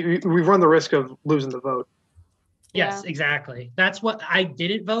 We run the risk of losing the vote. Yes, exactly. That's what I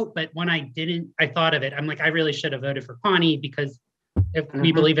didn't vote, but when I thought of it. I'm like, I really should have voted for Connie because if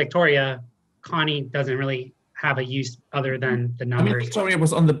we believe Victoria, Connie doesn't really have a use other than the numbers. I mean, Victoria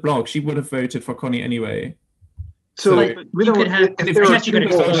was on the blog. She would have voted for Connie anyway. So we don't have. If there are two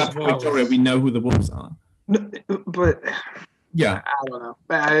wolves for Victoria, we know who the wolves are. No, but yeah, I don't know.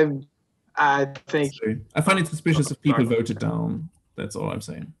 I think I find it suspicious if people voted down. That's all I'm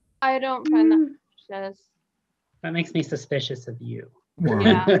saying. I don't find that suspicious. That makes me suspicious of you. Why?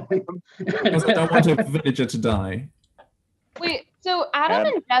 Yeah. Because I don't want a villager to die. Wait, so Adam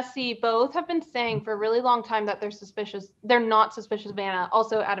and Jesse both have been saying for a really long time that they're suspicious. They're not suspicious of Anna.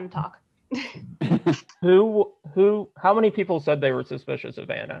 Also, Adam talk. How many people said they were suspicious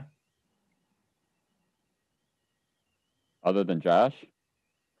of Anna? Other than Josh?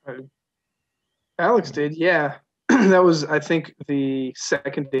 Alex did, yeah. That was, I think, the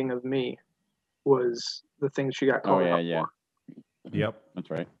seconding of me was the thing she got called out for. Yep, that's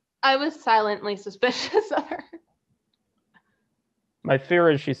right. I was silently suspicious of her. My fear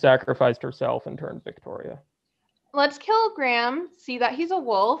is she sacrificed herself and turned Victoria. Let's kill Graham, see that he's a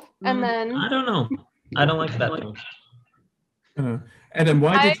wolf, and then... I don't know. I don't like that thing. Adam,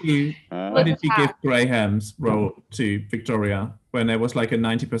 why did you give Graham's role to Victoria when there was like a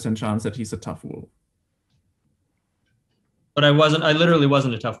 90% chance that he's a tough wolf? But I literally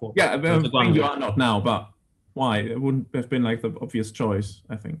wasn't a tough wolf. Yeah, you are not now, but why? It wouldn't have been like the obvious choice,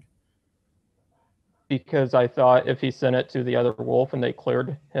 I think. Because I thought if he sent it to the other wolf and they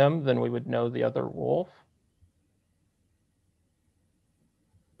cleared him, then we would know the other wolf.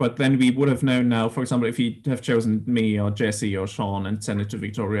 But then we would have known now, for example, if he'd have chosen me or Jesse or Sean and sent it to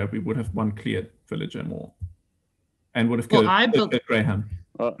Victoria, we would have one cleared villager more. And would have killed Graham.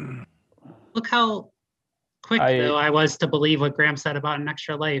 Look how quick though I was to believe what Graham said about an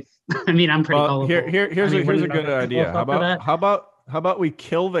extra life. I mean, I'm pretty gullible. Here's a good idea. How about we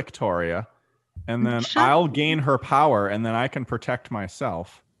kill Victoria, and then I'll gain her power, and then I can protect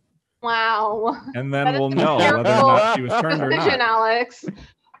myself. Wow. And then we'll know whether or not she was turned or not. Alex.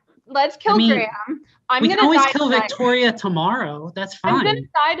 let's kill Graham. We can always kill Victoria tomorrow. That's fine. I'm gonna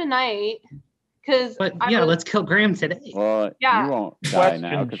die tonight. Let's kill Graham today. Well, Yeah. you won't die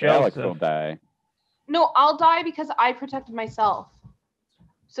now because Alex will die. No, I'll die because I protected myself.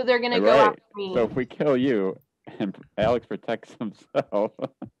 So they're gonna go after me. So if we kill you and Alex protects himself.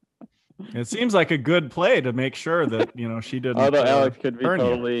 It seems like a good play to make sure that she didn't. Although Alex could be burn you.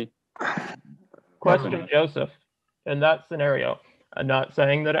 totally. Question, Joseph. In that scenario, I'm not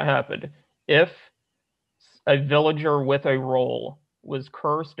saying that it happened. If a villager with a role was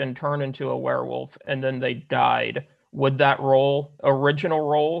cursed and turned into a werewolf, and then they died, would that original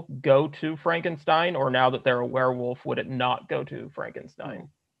role, go to Frankenstein, or now that they're a werewolf, would it not go to Frankenstein?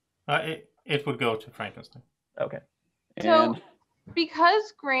 It would go to Frankenstein. Okay. So,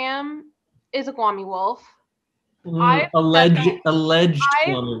 because Graham is a Gwommy wolf, alleged Gwommy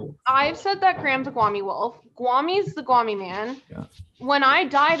wolf. I've said that Graham's a Gwommy wolf. Gwommy's the Gwommy man. Yeah. When I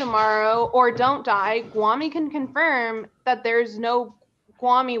die tomorrow or don't die, Gwommy can confirm that there's no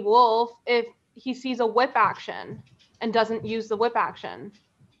Gwommy wolf if he sees a whip action and doesn't use the whip action.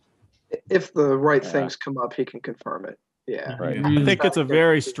 If the right things come up, he can confirm it. Yeah. Right. I think it's a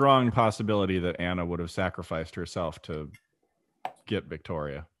very strong possibility that Anna would have sacrificed herself to get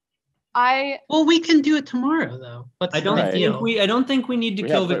Victoria. We can do it tomorrow though. I don't think we need to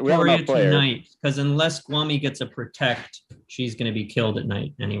kill Victoria tonight, because unless Gwommy gets a protect, she's going to be killed at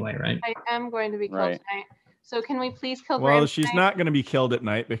night anyway, right? I am going to be killed tonight. So can we please kill Graham? Well, she's not going to be killed at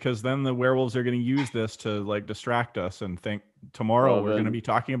night, because then the werewolves are going to use this to distract us and think tomorrow we're going to be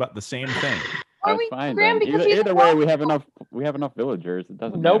talking about the same thing. That's fine. Either way, we have enough villagers. It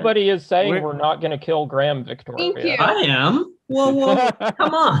doesn't Nobody is saying we're not going to kill Graham, Victoria. Thank you. I am. Whoa,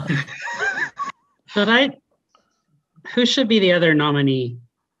 come on. Who should be the other nominee?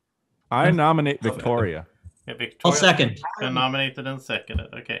 I nominate Victoria. Yeah, Victoria. I'll second. Been nominated and seconded.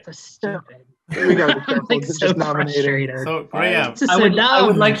 Okay. That's stupid. We got to be careful. It's just nominating. So Graham, I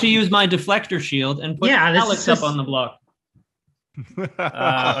would like to use my deflector shield and put Alex up on the block.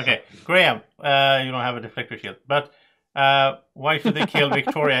 Okay, Graham, you don't have a deflector shield, but why should they kill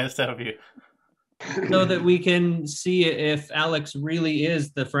Victoria instead of you? So that we can see if Alex really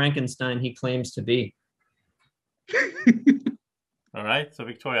is the Frankenstein he claims to be. All right, so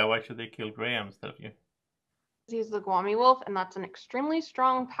Victoria, why should they kill Graham instead of you? He's the Gwommy wolf, and that's an extremely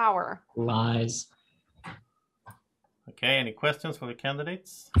strong power. Lies. Okay, any questions for the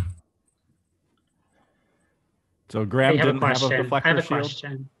candidates? So Graham didn't have a deflector I have a shield?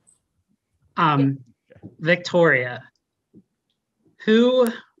 question. Victoria, who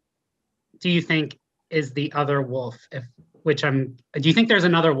do you think is the other wolf? Do you think there's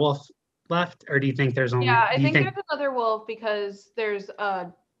another wolf left, or do you think there's only? Yeah, I think there's another wolf, because there's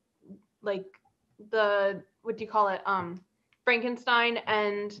what do you call it? Frankenstein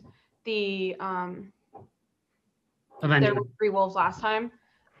and the there were 3 wolves last time.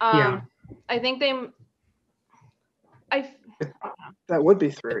 I think that would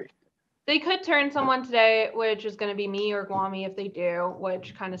be 3. They could turn someone today, which is going to be me or Gwommy if they do,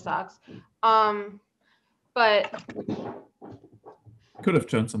 which kind of sucks. But could have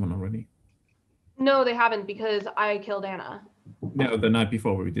turned someone already. No, they haven't, because I killed Anna. No, the night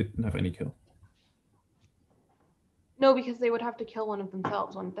before we didn't have any kill. No, because they would have to kill one of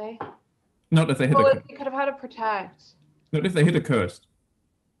themselves, wouldn't they? Not if they hit a... They could have had a protect. Not if they hit a curse.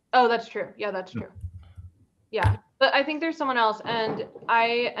 Oh, that's true. Yeah, that's true. Yeah, but I think there's someone else, and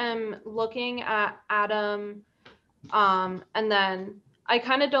I am looking at Adam, and then I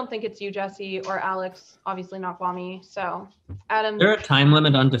kind of don't think it's you, Jesse, or Alex. Obviously not Gwommy. So Adam. Is there a time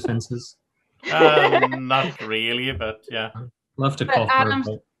limit on defenses? Not really, but yeah. Love to call.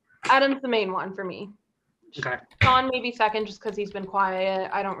 Adam's the main one for me. Okay. Sean maybe second, just because he's been quiet.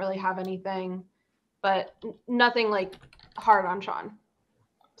 I don't really have anything, but nothing like hard on Sean.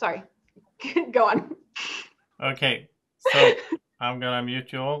 Sorry. Go on. Okay, so I'm gonna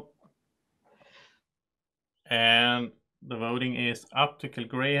mute you all. And the voting is up to kill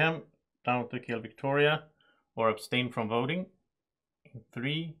Graham, down to kill Victoria, or abstain from voting. In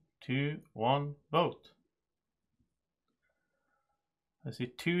 3, 2, 1, vote. I see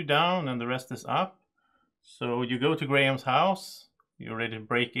 2 down and the rest is up. So you go to Graham's house, you're ready to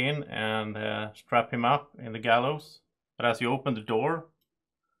break in and strap him up in the gallows. But as you open the door,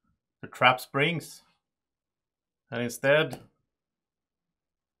 the trap springs. And instead,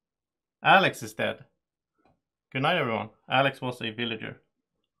 Alex is dead. Good night, everyone. Alex was a villager.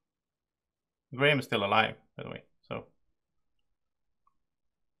 Graham is still alive, by the way. So.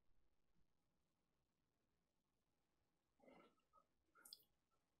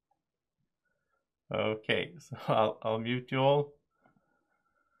 Okay, so I'll mute you all.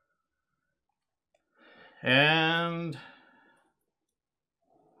 And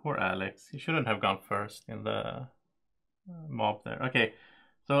poor Alex. He shouldn't have gone first in the mob there. Okay,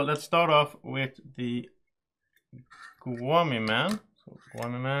 so let's start off with the Gwommy Man. So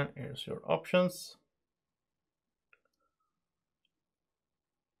Gwommy Man, here's your options.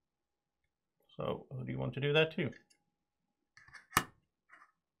 So who do you want to do that to?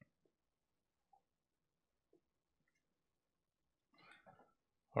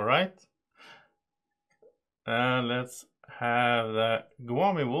 All right. Let's have the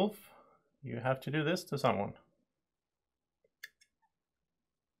Gwommy Wolf. You have to do this to someone.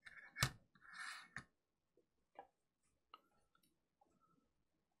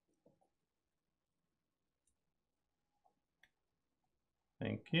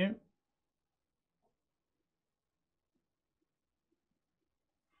 Thank you.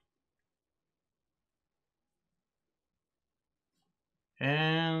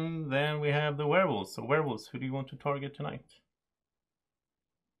 And then we have the werewolves. So werewolves, who do you want to target tonight?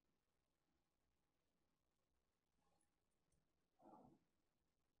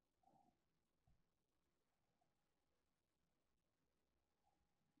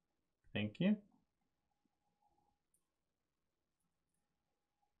 Thank you.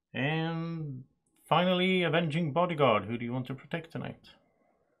 And finally, Avenging Bodyguard. Who do you want to protect tonight?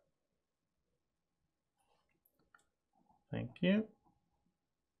 Thank you.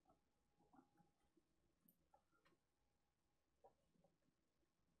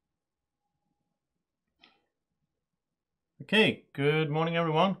 Okay, good morning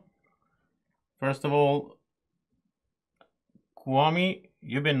everyone. First of all, Gwommy,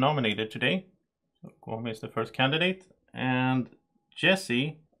 you've been nominated today. So Gwommy is the first candidate. And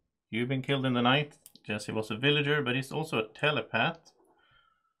Jesse, you've been killed in the night. Jesse was a villager, but he's also a telepath.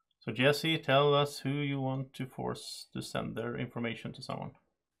 So Jesse, tell us who you want to force to send their information to someone.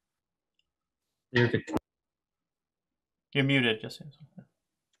 You're muted, Jesse.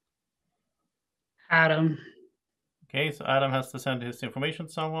 Adam. Okay, so Adam has to send his information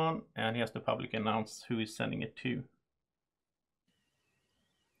to someone, and he has to publicly announce who he's sending it to.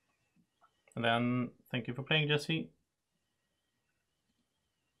 And then, thank you for playing, Jesse.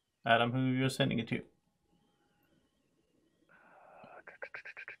 Adam, who you're sending it to?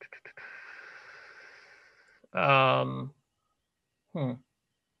 I'm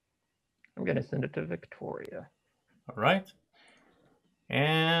gonna send it to Victoria. All right.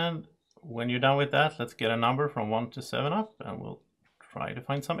 And when you're done with that, let's get a number from 1 to 7 up, and we'll try to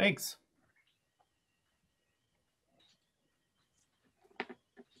find some eggs.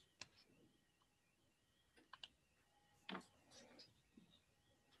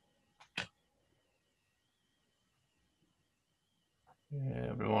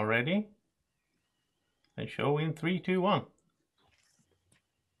 Everyone ready? And show in 3, 2, 1.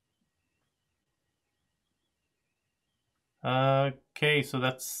 Okay, so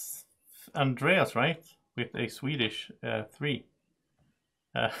that's Andreas, right? With a Swedish 3.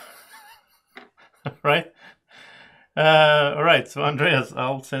 Right? All right, so Andreas,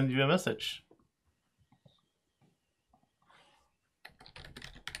 I'll send you a message.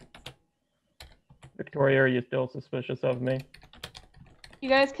 Victoria, are you still suspicious of me? You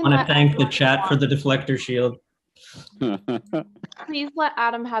guys can I want to thank the chat for the deflector shield. Please let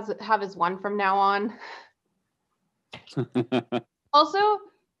Adam have his one from now on. Also,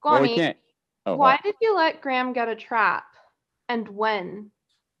 Gwommy, why did you let Graham get a trap? And when?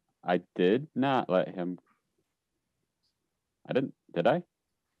 I did not let him. I didn't. Did I?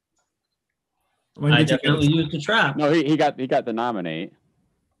 I definitely used the trap. No, he got the nominate.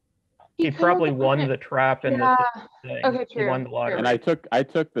 He probably won the trap in the thing. Okay, true. He won the lottery. And I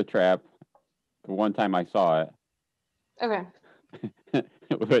took the trap the one time I saw it. Okay.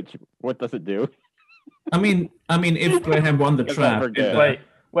 Which, what does it do? I mean, if Graham won the trap. Wait.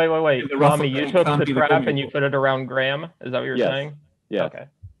 Gwommy, you took the trap and you put it around Graham? Is that what you're saying? Yeah. Okay.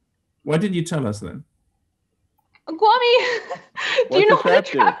 Why didn't you tell us then? Gwommy, do you know what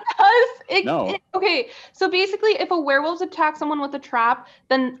the trap does? No. Okay, so basically, if a werewolf attacks someone with a trap,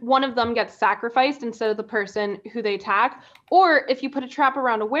 then one of them gets sacrificed instead of the person who they attack. Or if you put a trap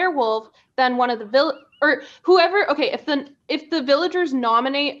around a werewolf, then one of the whoever. Okay, if the villagers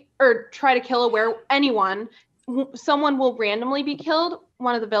nominate or try to kill anyone, someone will randomly be killed.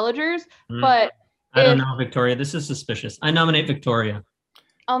 One of the villagers, but I don't know, Victoria. This is suspicious. I nominate Victoria.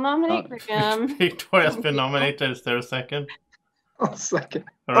 I'll nominate Graham. Victoria's been nominated. Is there a second? Oh, second.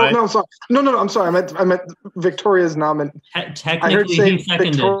 All right. No, sorry. No, I'm sorry. I meant Victoria's nomination. Technically, he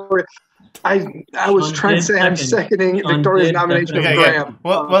seconded. Victoria. I was trying to say I'm seconding Victoria's nomination of Graham.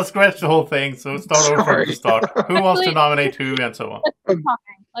 Well, let's scratch the whole thing. So start over from the start. Who wants to nominate who, and so on.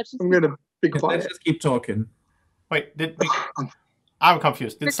 I'm gonna Be quiet. Let's just keep talking. Wait, I'm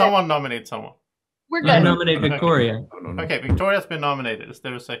confused. Did someone nominate someone? We're I good. nominate Victoria. No. Okay, Victoria's been nominated. Is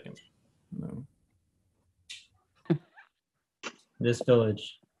there a second? No. This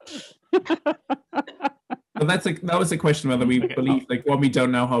village. But that was a question whether we believe like Gwommy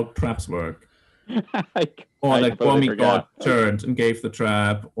don't know how traps work. Or that Gwommy got turned and gave the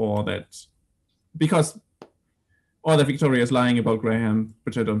trap, or that Victoria is lying about Graham,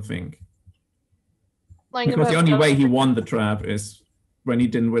 which I don't think. Because the only way he won the trap is when he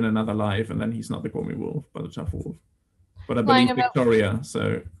didn't win another life, and then he's not the Gwommy wolf, but a tough wolf. But I believe Victoria,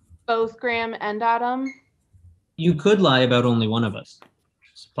 so both Graham and Adam. You could lie about only one of us.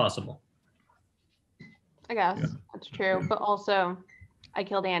 It's possible. I guess that's true, but also I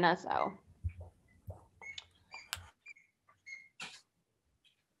killed Anna, so.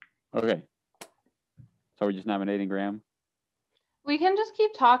 Okay. So we're just nominating Graham? We can just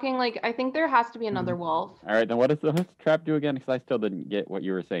keep talking. Like, I think there has to be another wolf. All right, then what does the trap do again? Because I still didn't get what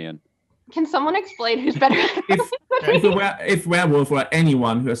you were saying. Can someone explain who's better? If werewolf or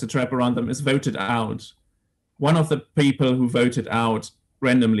anyone who has a trap around them is voted out, one of the people who voted out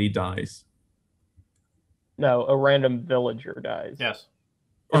randomly dies. No, a random villager dies. Yes.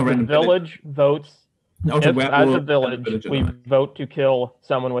 If the village votes, as a village, we vote to kill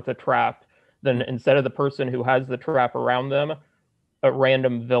someone with a trap, then instead of the person who has the trap around them, a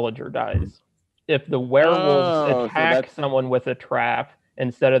random villager dies. If the werewolves attack someone with a trap,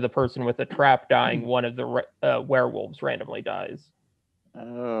 instead of the person with the trap dying, one of the werewolves randomly dies.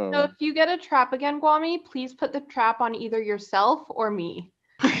 Oh. So if you get a trap again, Gwommy, please put the trap on either yourself or me.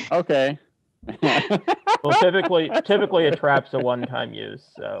 Okay. Well, typically a trap's a one-time use.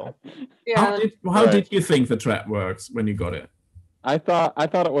 So yeah. How did you think the trap works when you got it? I thought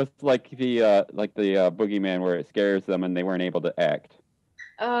it was like the boogeyman where it scares them and they weren't able to act.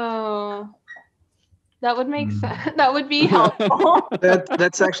 Oh, that would make sense. That would be helpful.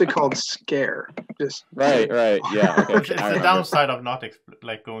 That's actually called scare. Just right, yeah. Okay. It's the downside of not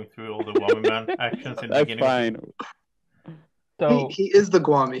going through all the Gwommy man actions in the beginning. That's fine. So he is the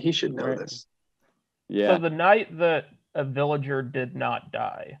Gwommy. He should know this. Yeah. So the night that a villager did not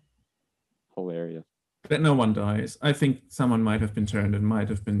die. Hilarious. That no one dies. I think someone might have been turned and might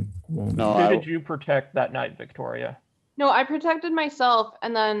have been Gwommy. No, Who did you protect that night, Victoria? No, I protected myself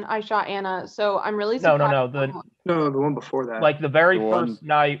and then I shot Anna. So I'm really surprised. No, the one before that. Like the very first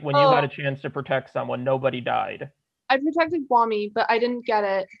night when you had a chance to protect someone, nobody died. I protected Gwommy, but I didn't get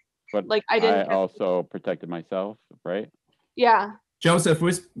it. But I didn't. I also protected myself, right? Yeah. Joseph,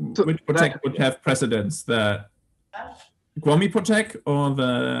 which protect would have precedence? The Gwommy protect or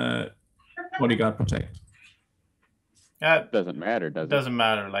the bodyguard protect? It doesn't matter, does it? Doesn't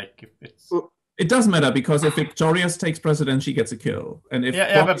matter. Like if it's. It does matter because if Victorious takes precedence, she gets a kill, and if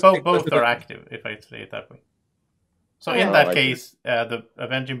but both are active. If I say it that way. So in that case, the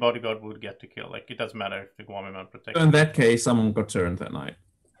avenging bodyguard would get to kill. Like it doesn't matter if the Gwommy man protects. So in that case, someone got turned that night.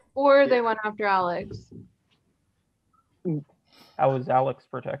 Or they went after Alex. How was Alex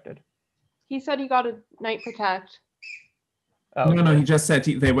protected? He said he got a night protect. Oh, no, he just said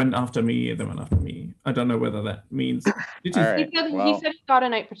they went after me. They went after me. I don't know whether that means. He said he got a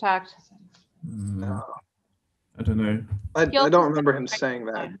night protect. No. I don't know. I don't remember him saying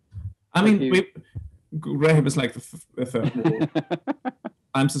that. I mean, Graham is like the third.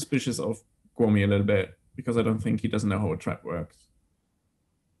 I'm suspicious of Gwommy a little bit because I don't think he doesn't know how a trap works.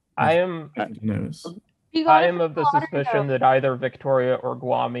 I am. I think he knows. I am of the suspicion that either Victoria or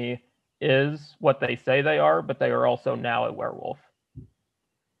Gwommy is what they say they are, but they are also now a werewolf.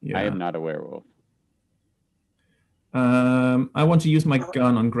 Yeah. I am not a werewolf. I want to use my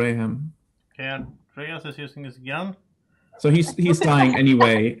gun on Graham. Okay, Andreas is using his gun. So he's dying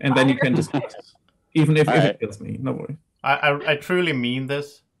anyway, and then you can just even if it kills me, no worry. I truly mean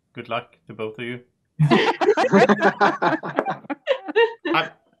this. Good luck to both of you.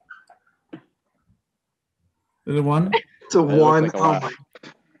 Is it one? It's a one. Like oh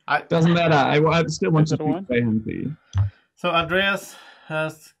my. Doesn't matter. I still want to play him, please. So Andreas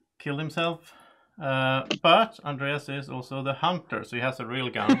has killed himself, but Andreas is also the hunter, so he has a real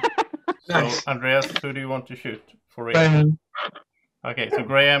gun. So Andreas, who do you want to shoot for real? Graham. Okay, so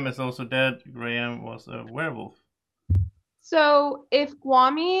Graham is also dead. Graham was a werewolf. So if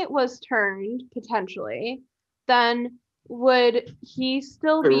Gwommy was turned potentially, then would he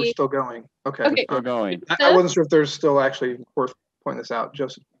still be? We're still going. Okay. Still going. I wasn't sure if there's still actually worth pointing this out,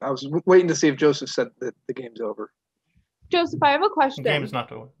 Joseph. I was waiting to see if Joseph said that the game's over. Joseph, I have a question. The game's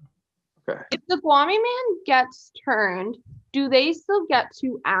not over. Okay. If the Gwommy man gets turned, do they still get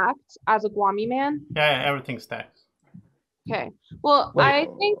to act as a Gwommy man? Yeah, everything stacks. Okay. Well, Wait. I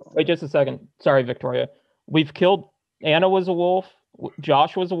think Wait just a second. Sorry, Victoria. We've killed Anna was a wolf.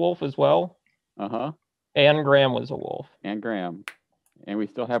 Josh was a wolf as well. Uh-huh. And Graham was a wolf. And Graham. And we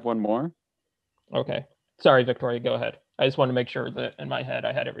still have one more? Okay. Sorry, Victoria, go ahead. I just wanted to make sure that in my head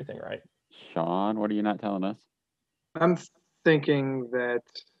I had everything right. Sean, what are you not telling us? I'm thinking that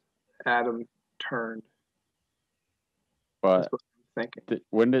Adam turned. But That's what I'm thinking.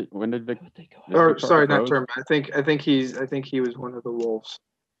 when did Or sorry, not turned. But I think he was one of the wolves.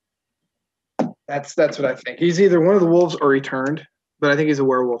 That's what I think. He's either one of the wolves or he turned, but I think he's a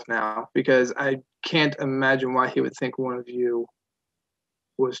werewolf now because I can't imagine why he would think one of you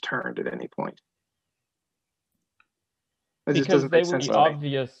was turned at any point. It just Because doesn't they make were sense the to me.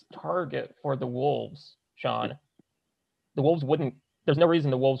 obvious target for the wolves, Sean. The wolves wouldn't. There's no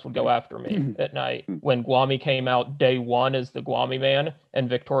reason the wolves would go after me at night. When Gwommy came out day 1 as the Gwommy man, and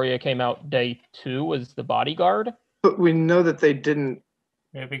Victoria came out day 2 as the bodyguard. But we know that they didn't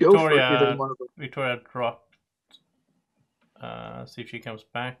Yeah, go for either Victoria. one of them. Victoria dropped. See if she comes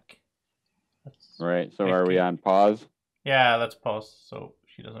back. Right. So are we on pause? Yeah, let's pause so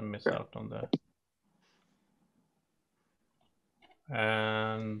she doesn't miss out on the.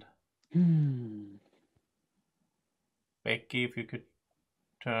 And Becky, if you could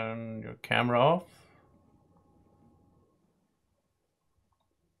turn your camera off.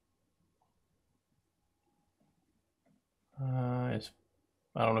 I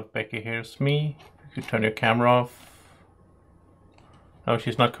don't know if Becky hears me. You could turn your camera off. Oh,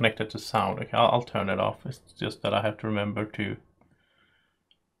 she's not connected to sound. Okay, I'll turn it off. It's just that I have to remember to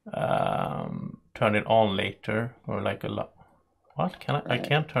turn it on later, or like a lot. What can I? I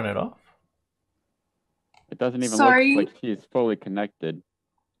can't turn it off. It doesn't even Sorry. look like she's fully connected.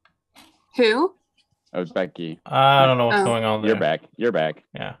 Who? Oh, Becky. I don't know what's going on there. You're back. You're back.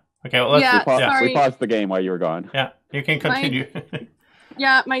 Yeah. Okay. Well, let's. Yeah, we paused the game while you were gone. Yeah, you can continue.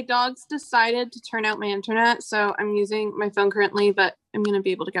 Yeah, my dogs decided to turn out my internet, so I'm using my phone currently, but I'm going to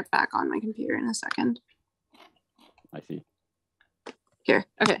be able to get back on my computer in a second. I see. Here.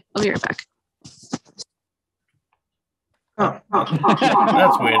 Okay, I'll be right back.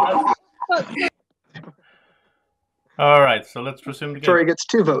 That's weird. All right, so let's resume the game. Victoria gets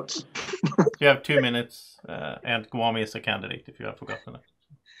 2 votes. You have 2 minutes, and Gwommy is a candidate if you have forgotten it.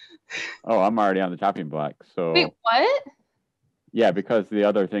 Oh, I'm already on the chopping block. So wait, what? Yeah, because the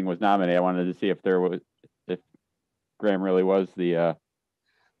other thing was nominated. I wanted to see if Graham really was the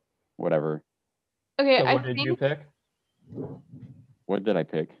whatever. Okay, So what did you pick? What did I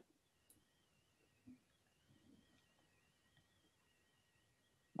pick?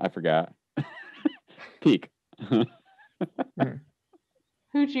 I forgot. Peek.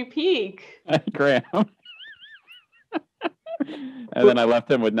 Who'd you peek? Graham. And then I left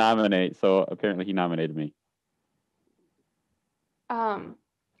him with nominate, so apparently he nominated me.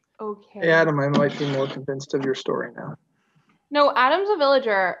 Okay. Hey, Adam, I might be more convinced of your story now. No, Adam's a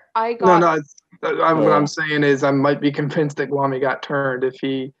villager. I got. No, what I'm saying is I might be convinced that Gwommy got turned if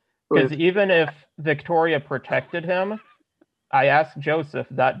he. Because even if Victoria protected him, I asked Joseph,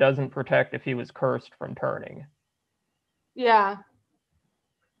 that doesn't protect if he was cursed from turning. Yeah.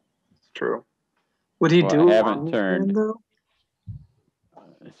 It's true. Would he do? I haven't turned.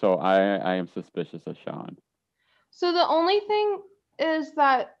 So I am suspicious of Sean. So the only thing is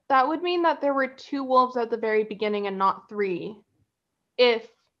that would mean that there were 2 wolves at the very beginning and not 3 if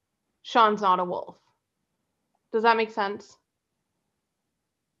Sean's not a wolf. Does that make sense?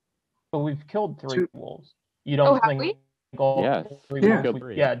 But we've killed 3 wolves. You don't have think we? all Yes. 3 Yeah.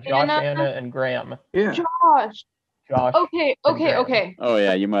 wolves? Yeah, Josh, Anna, and Graham. Yeah. Josh. Josh. Okay. Oh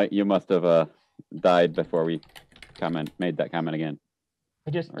yeah, you must have died before we made that comment again.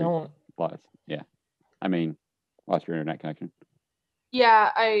 I just don't. Lost. Yeah. I mean, lost your internet connection.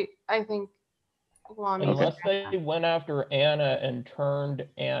 Yeah, I think Gwommy. Unless they went after Anna and turned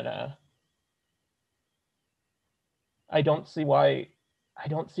Anna, I don't see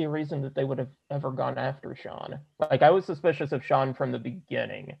a reason that they would have ever gone after Sean. Like, I was suspicious of Sean from the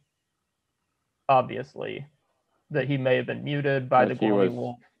beginning, obviously, that he may have been muted by the Gwommy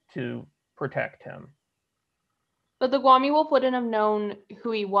Wolf to protect him. But the Gwommy Wolf wouldn't have known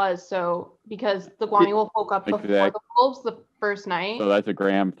who he was, so because the Gwommy Wolf woke up before the wolves the first night. So that's a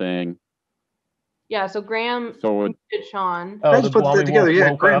Graham thing. Yeah, so Graham did Sean. I just put that together.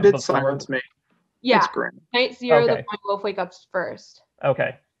 Yeah, Graham did silence me. Yeah, That's night 0, Okay. the Gwommy Wolf wake up first.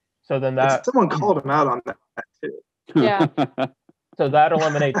 Okay, so then that someone called him out on that too. Yeah. So that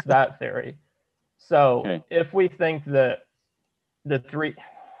eliminates that theory. So if we think that the 3.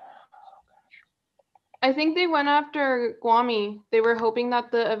 I think they went after Gwommy. They were hoping that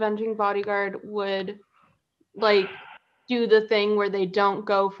the avenging bodyguard would, like, do the thing where they don't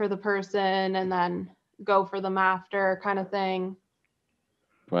go for the person and then go for them after kind of thing.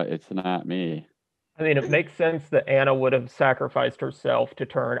 But it's not me. I mean, it makes sense that Anna would have sacrificed herself to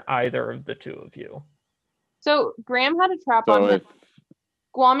turn either of the two of you. So Graham had a trap on him.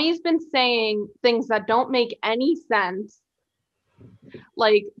 Gwommy's been saying things that don't make any sense.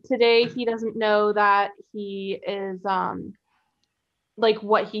 Like today, he doesn't know that he is like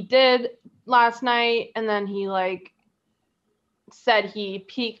what he did last night, and then he like said he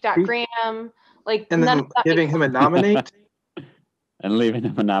peeked at Graham, like, and then giving him a nominate and leaving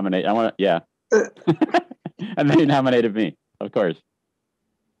him a nominate. I want to, yeah. And then he nominated me, of course.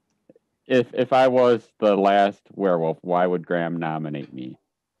 If I was the last werewolf, why would Graham nominate me?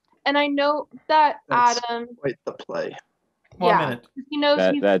 And I know that That's Adam. quite the play. One minute. He knows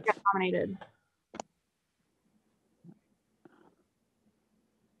he's going to get nominated.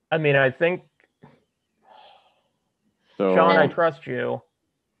 I mean, I think. So, Sean, I trust you.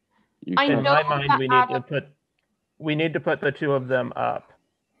 I In know my mind, that we need to put the two of them up.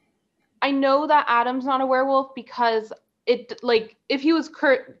 I know that Adam's not a werewolf because if he was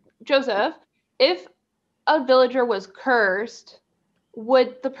Joseph, if a villager was cursed,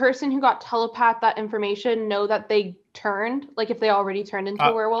 would the person who got telepathed that information know that they turned, like if they already turned into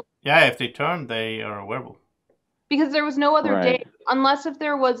a werewolf? Yeah, if they turn, they are a werewolf. Because there was no other day, unless if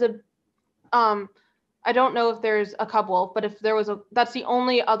there was a, I don't know if there's a cub wolf, but if there was that's the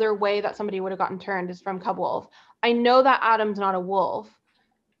only other way that somebody would have gotten turned is from cub wolf. I know that Adam's not a wolf,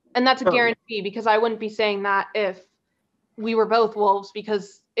 and that's a guarantee because I wouldn't be saying that if we were both wolves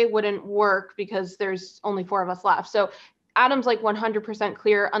because it wouldn't work because there's only 4 of us left. So Adam's like 100%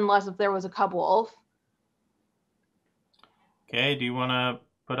 clear unless if there was a cub wolf. Okay, do you want to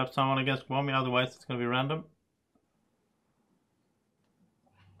put up someone against Gwommy? Otherwise, it's going to be random.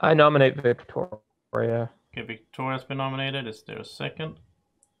 I nominate Victoria. Okay, Victoria's been nominated. Is there a second?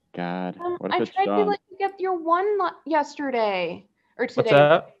 God, what I if it's tried to Sean? let you get your one yesterday or today. What's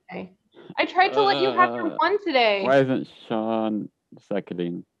that? I tried to let you have your one today. Why isn't Sean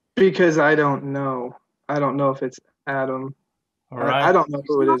seconding? Because I don't know. I don't know if it's Adam. All right. I don't know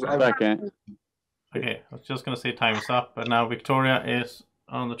who it is. Second. Okay, I was just going to say time is up, but now Victoria is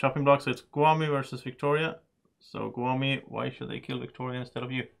on the chopping block, so it's Gwommy versus Victoria. So Gwommy, why should they kill Victoria instead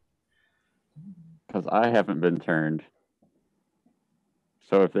of you? Because I haven't been turned.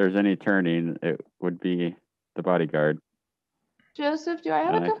 So if there's any turning, it would be the bodyguard. Joseph, do I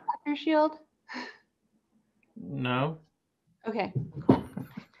have a deflector shield? No. Okay.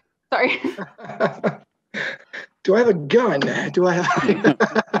 Sorry. Do I have a gun? Do I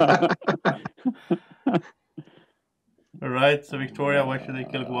have... All right, so Victoria, why should they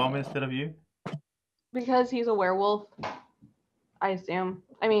kill Gwommy instead of you? Because he's a werewolf, I assume.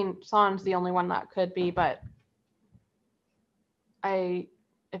 I mean, San's the only one that could be, but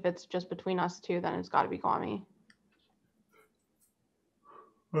if it's just between us two, then it's got to be Gwommy.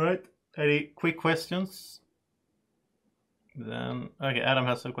 All right, any quick questions? Then, okay, Adam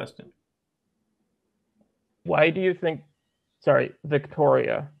has a question. Why do you think,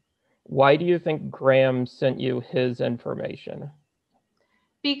 Victoria, why do you think Graham sent you his information?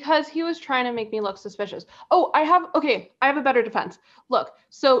 Because he was trying to make me look suspicious. Oh, I have a better defense. Look,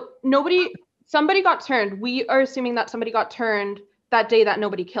 so somebody got turned. We are assuming that somebody got turned that day that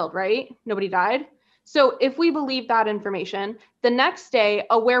nobody killed, right? Nobody died. So if we believe that information, the next day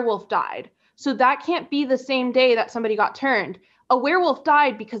a werewolf died. So that can't be the same day that somebody got turned. A werewolf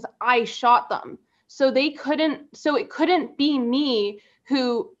died because I shot them. So it couldn't be me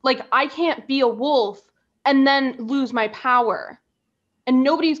who, like, I can't be a wolf and then lose my power. And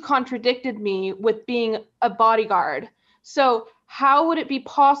nobody's contradicted me with being a bodyguard. So how would it be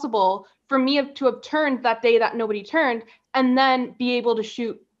possible for me to have turned that day that nobody turned and then be able to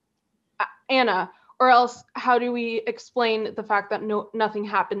shoot Anna? Or else how do we explain the fact that nothing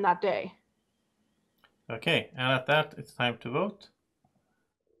happened that day? Okay, and at that, it's time to vote.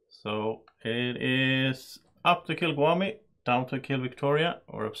 So it is up to kill Gwommy, down to kill Victoria,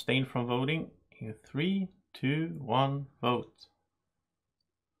 or abstain from voting. In 3, 2, 1, vote.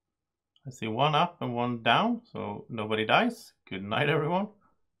 I see 1 up and 1 down, so nobody dies. Good night, everyone.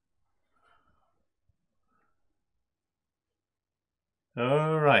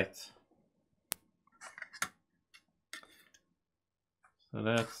 All right. So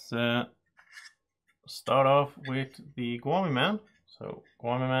let's start off with the Gwommy man. So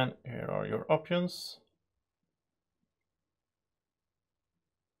Gwommy man, here are your options.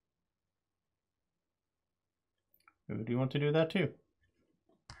 Who do you want to do that to?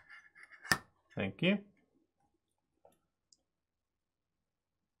 Thank you.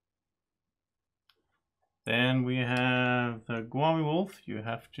 Then we have the Gwommy Wolf. You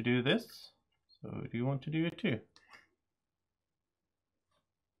have to do this. So do you want to do it too?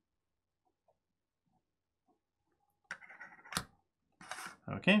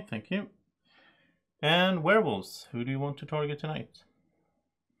 Okay, thank you. And werewolves. Who do you want to target tonight?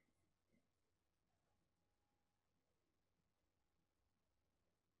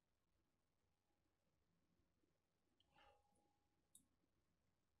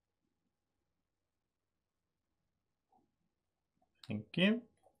 Thank you.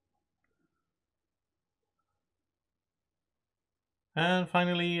 And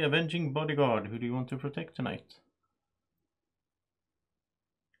finally, Avenging Bodyguard. Who do you want to protect tonight?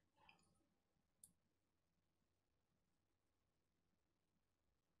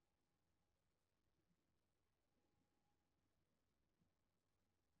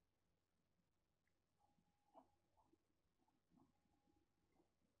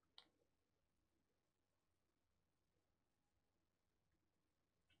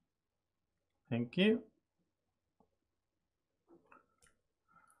 Thank you.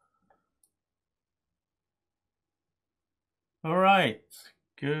 All right.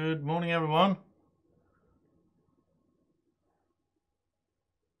 Good morning, everyone.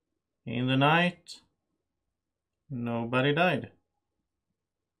 In the night, nobody died.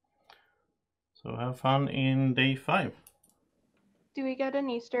 So have fun in day 5. Do we get an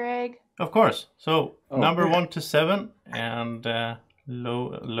Easter egg? Of course. So number 1 to 7, and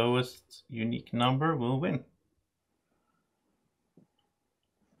lowest unique number will win.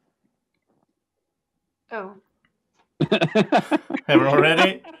 Oh. Everyone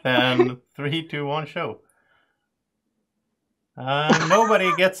ready? Then 3, 2, 1, show.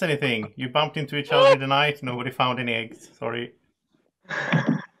 Nobody gets anything. You bumped into each other in the night. Nobody found any eggs. Sorry.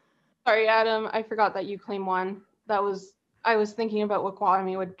 Sorry, Adam. I forgot that you claim 1. I was thinking about what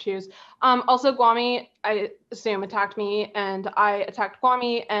Gwommy would choose. Also, Gwommy, I assume, attacked me, and I attacked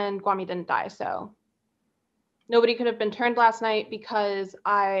Gwommy, and Gwommy didn't die. So nobody could have been turned last night because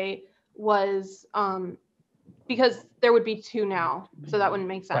I was because there would be 2 now, so that wouldn't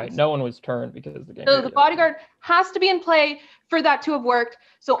make sense. Right, no one was turned because the game. So the bodyguard has to be in play for that to have worked.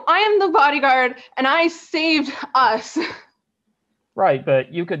 So I am the bodyguard, and I saved us. Right,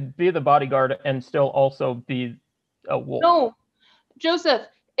 but you could be the bodyguard and still also be a wolf. No, Joseph,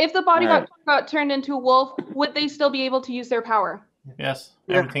 if the bodyguard got turned into a wolf, would they still be able to use their power? Yes,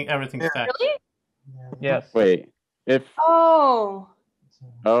 everything's stacked. Really? Yes. Wait, if... Oh.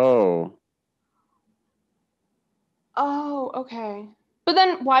 Oh, okay. But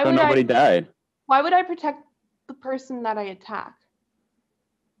then why would nobody died. Why would I protect the person that I attack?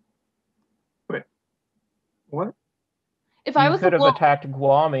 Wait, what? If I was could a have wolf, attacked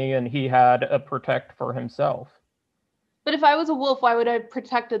Gwommy and he had a protect for himself. But if I was a wolf, why would I have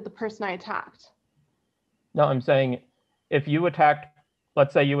protected the person I attacked? No, I'm saying if you attacked,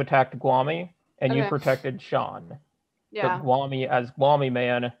 let's say you attacked Gwommy and you protected Sean. Yeah. But Gwommy, as Gwommy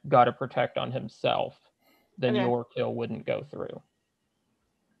man, got to protect on himself. Then your kill wouldn't go through.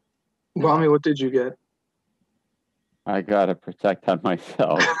 Gwommy, what did you get? I gotta protect on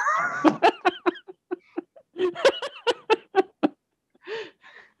myself.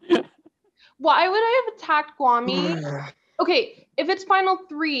 Why would I have attacked Gwommy? Okay, if it's final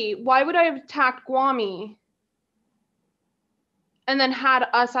 3, why would I have attacked Gwommy and then had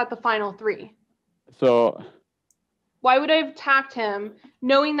us at the final 3? So... Why would I have attacked him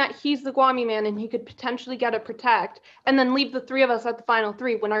knowing that he's the Gwommy man and he could potentially get a protect and then leave the 3 of us at the final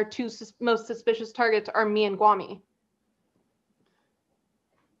 3 when our 2 most suspicious targets are me and Gwommy?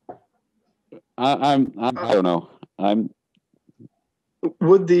 I don't know.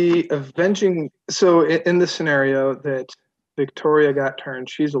 Would the avenging... So in the scenario that Victoria got turned,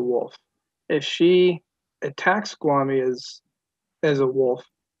 she's a wolf. If she attacks Gwommy as a wolf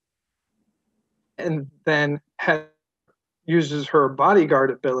and then uses her bodyguard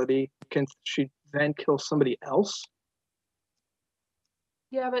ability, can she then kill somebody else?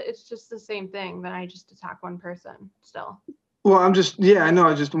 Yeah, but it's just the same thing. Then I just attack one person still. Well, I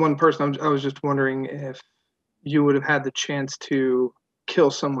know, just one person. I was just wondering if you would have had the chance to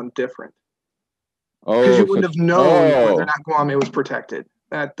kill someone different. Because you wouldn't have known whether or not Gwommy was protected.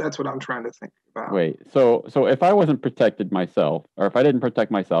 That's what I'm trying to think about. Wait, so if I wasn't protected myself, or if I didn't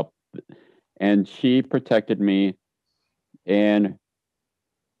protect myself, and she protected me, and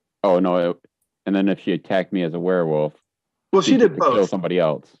and then if she attacked me as a werewolf, well, she did both. Kill somebody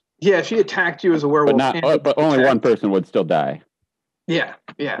else. Yeah, she attacked you as a werewolf, but only one person would still die. Yeah.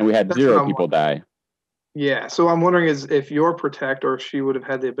 And we had 0 people die. Yeah, so I'm wondering if you're protect, or if she would have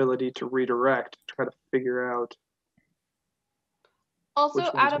had the ability to redirect, try to figure out. Also,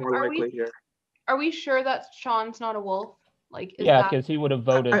 which one's Adam, more likely here. Are we sure that Sean's not a wolf? Like, is Yeah, that because he would have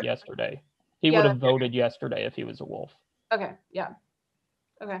voted yesterday. He Yeah, would have that's- voted yesterday if he was a wolf. okay? Yeah.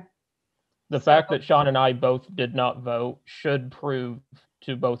 Okay. The fact that Sean and I both did not vote should prove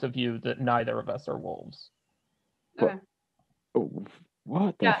to both of you that neither of us are wolves. Okay.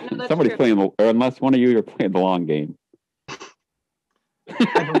 What? Yeah, no, that's Somebody's true. playing, or unless one of you are playing the long game.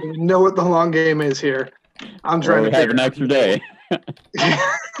 I don't even know what the long game is here. I'm trying Well, to we have figure an extra day.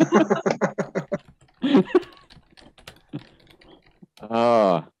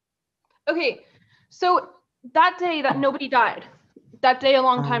 Okay, so that day that nobody died, that day a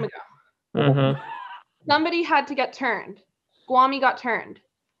long time ago, somebody had to get turned. Gwommy got turned.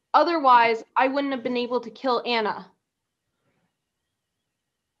 Otherwise, I wouldn't have been able to kill Anna.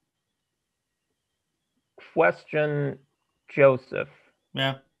 Question, Joseph.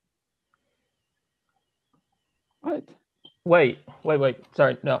 Yeah. What? Wait.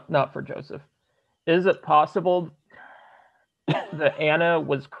 Sorry, no, not for Joseph. Is it possible that Anna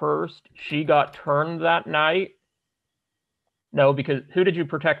was cursed? She got turned that night? No, because who did you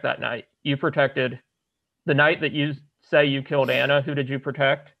protect that night? You protected the night that you say you killed Anna. Who did you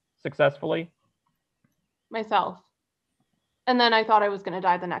protect successfully? Myself. And then I thought I was going to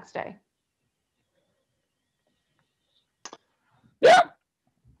die the next day. Yeah.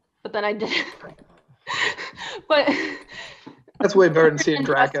 But then I didn't. But That's way better than seeing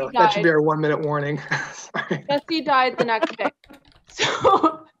Draco. Jesse That should be died. our 1 minute warning. Sorry. Jesse died the next day.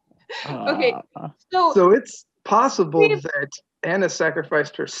 So, okay. So it's possible that Anna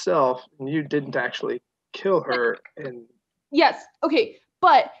sacrificed herself and you didn't actually kill her. And Yes. Okay.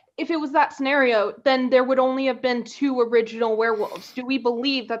 But if it was that scenario, then there would only have been 2 original werewolves. Do we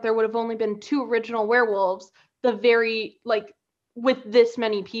believe that there would have only been 2 original werewolves, with this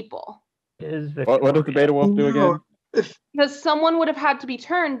many people? What does the beta wolf do again? Because someone would have had to be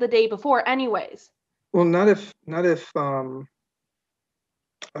turned the day before anyways. well, not if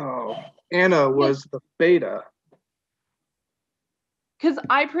Anna was the beta. Because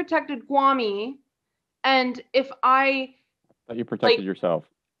I protected Gwommy, and if I That you protected yourself.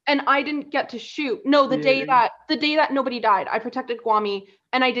 and I didn't get to shoot. No, the day that nobody died, I protected Gwommy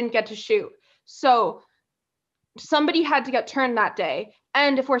and I didn't get to shoot. So somebody had to get turned that day.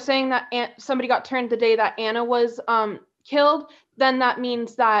 And if we're saying that somebody got turned the day that Anna was killed, then that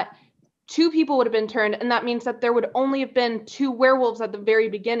means that 2 people would have been turned, and that means that there would only have been 2 werewolves at the very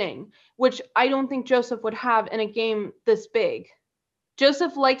beginning, which I don't think Joseph would have in a game this big.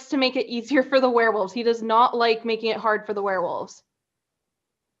 Joseph likes to make it easier for the werewolves. He does not like making it hard for the werewolves.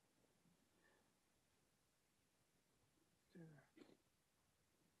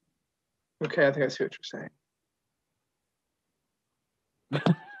 Okay, I think I see what you're saying.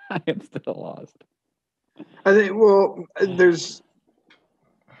 I am still lost. I think, there's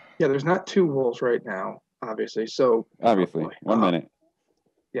not 2 wolves right now, obviously. So Obviously, 1 minute.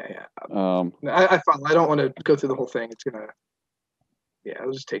 Yeah. I follow. I don't want to go through the whole thing. It's gonna,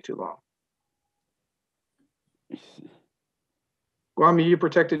 it'll just take too long. Gwommy, you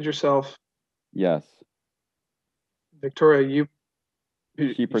protected yourself. Yes. Victoria,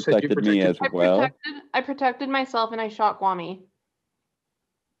 She protected me as well. I protected myself and I shot Gwommy.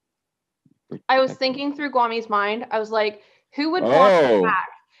 I was thinking through Gwomy's mind. I was like, who would want to attack?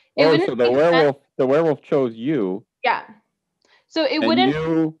 So the werewolf chose you. Yeah. So it wouldn't.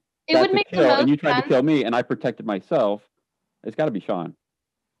 It would make the most and you tried sense. to kill me, and I protected myself. It's got to be Sean.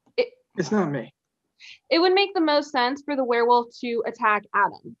 It's not me. It would make the most sense for the werewolf to attack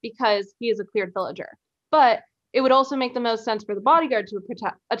Adam because he is a cleared villager. But it would also make the most sense for the bodyguard to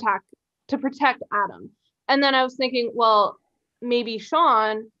protect Adam. And then I was thinking, well, maybe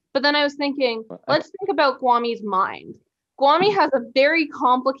Sean. But then I was thinking, let's think about Gwomy's mind. Gwommy has a very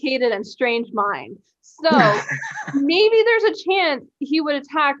complicated and strange mind. So maybe there's a chance he would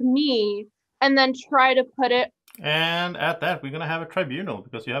attack me and then try to put it. And at that, we're going to have a tribunal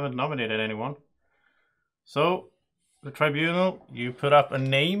because you haven't nominated anyone. So the tribunal, you put up a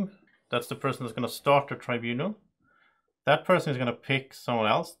name. That's the person that's going to start the tribunal. That person is going to pick someone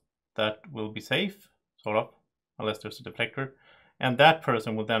else that will be safe, sort of, unless there's a deflector. And that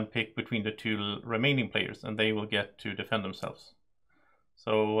person will then pick between the 2 remaining players, and they will get to defend themselves.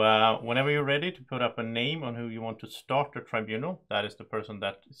 So whenever you're ready to put up a name on who you want to start the tribunal, that is the person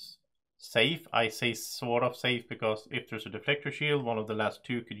that is safe. I say sort of safe because if there's a deflector shield, one of the last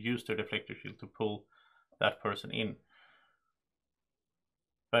 2 could use their deflector shield to pull that person in.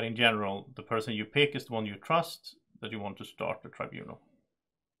 But in general, the person you pick is the one you trust that you want to start the tribunal.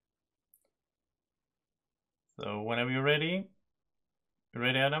 So whenever you're ready. You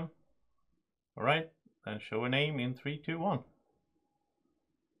ready, Adam? All right, then show a name in 3, 2, 1.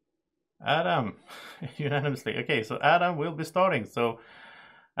 Adam, unanimously. Okay, so Adam will be starting. So,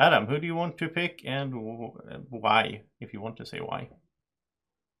 Adam, who do you want to pick and why, if you want to say why?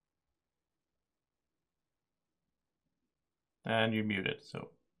 And you're muted, so.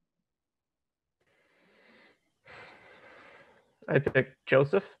 I picked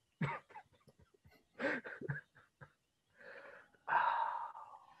Joseph.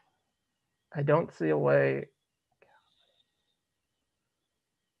 I don't see a way.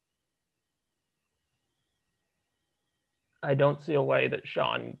 I don't see a way that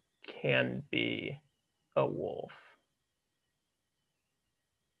Sean can be a wolf.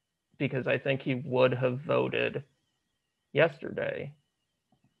 Because I think he would have voted yesterday,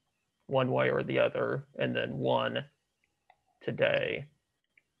 one way or the other, and then won today.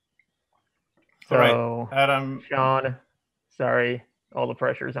 So, all right, Adam. Sean, sorry, all the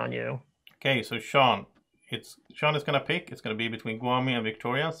pressure's on you. Okay, so Sean is gonna pick. It's gonna be between Gwommy and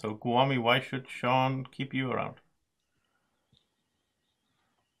Victoria. So Gwommy, why should Sean keep you around?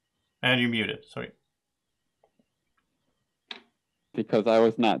 And you're muted. Sorry. Because I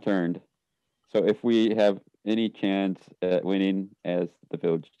was not turned. So if we have any chance at winning as the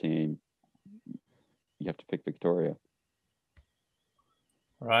village team, you have to pick Victoria.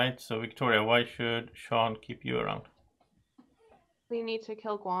 Right. So Victoria, why should Sean keep you around? We need to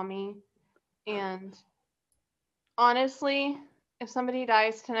kill Gwommy. And honestly, if somebody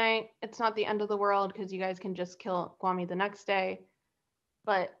dies tonight, it's not the end of the world because you guys can just kill Gwommy the next day.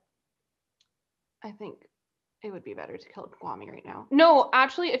 But I think it would be better to kill Gwommy right now. No,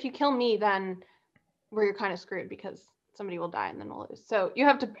 actually, if you kill me, then we're kind of screwed because somebody will die and then we'll lose. So you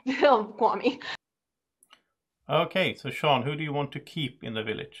have to kill Gwommy. Okay, so Sean, who do you want to keep in the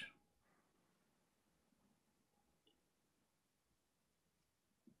village?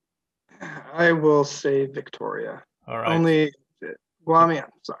 I will say Victoria. All right. Only Gwommy. I'm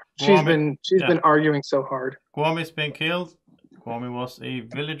sorry. She's been arguing so hard. Gwommy's been killed. Gwommy was a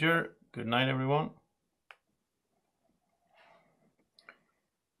villager. Good night, everyone.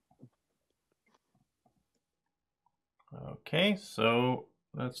 Okay, so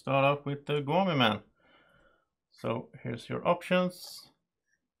let's start off with the Gwommy man. So here's your options.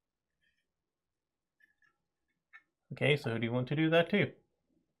 Okay, so who do you want to do that to?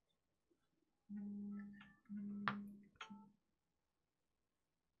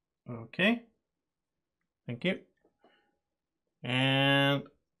 Okay, thank you. And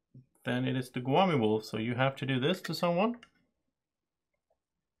then it is the Gwommy wolf, so you have to do this to someone.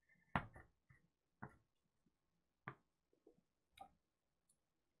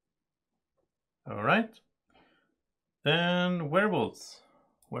 All right. Then werewolves.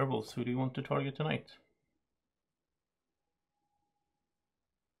 Werewolves, who do you want to target tonight?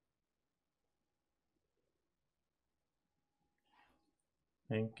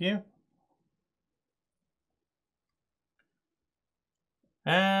 Thank you.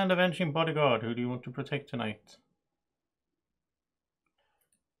 And avenging bodyguard, who do you want to protect tonight?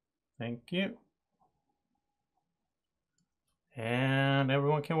 Thank you. And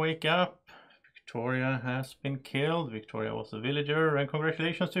everyone can wake up. Victoria has been killed. Victoria was a villager, and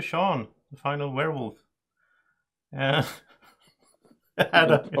congratulations to Sean, the final werewolf. Adam,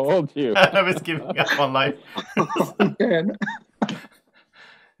 told you. Adam is giving up on life.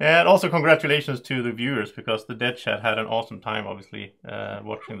 And also congratulations to the viewers, because the Dead Chat had an awesome time, obviously,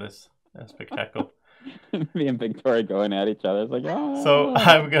 watching this spectacle. Me and Victoria going at each other. It's like, oh. So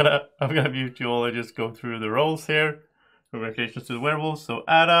I'm gonna mute you all and just go through the roles here. Congratulations to the werewolves. So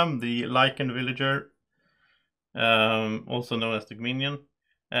Adam, the lichen villager, also known as the minion.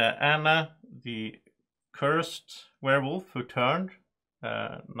 Anna, the cursed werewolf who turned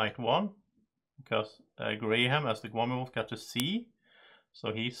night one, because Graham, as the Gwommy wolf, got to see.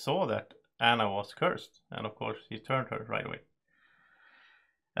 So he saw that Anna was cursed, and of course he turned her right away.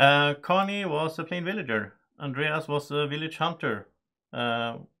 Connie was a plain villager. Andreas was a village hunter.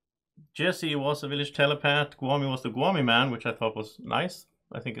 Jesse was a village telepath. Gwommy was the Gwommy man, which I thought was nice.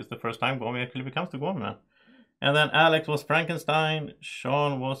 I think it's the first time Gwommy actually becomes the Gwommy man. And then Alex was Frankenstein.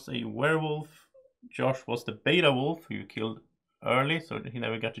 Sean was a werewolf. Josh was the beta wolf, who you killed early, so he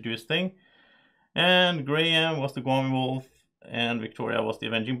never got to do his thing. And Graham was the Gwommy wolf. And Victoria was the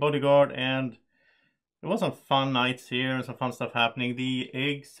avenging bodyguard. And there was some fun nights here and some fun stuff happening. The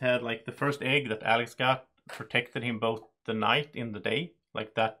eggs had, like, the first egg that Alex got protected him both the night in the day,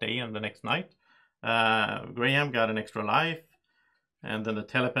 like that day and the next night. Graham got an extra life, and then the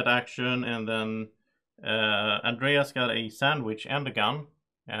telepath action, and then Andreas got a sandwich and a gun.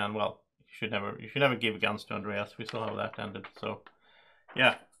 And well, you should never give guns to Andreas. We saw how that ended. So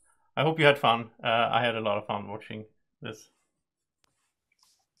yeah, I hope you had fun. I had a lot of fun watching this.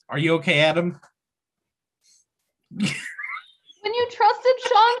 Are you okay, Adam? When you trusted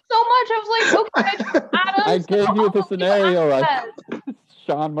Sean so much, I was like, okay, Adam. I gave you the scenario.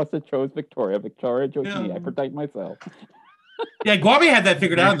 Sean must have chose Victoria. Victoria chose me. I protect myself. Yeah, Gwommy had that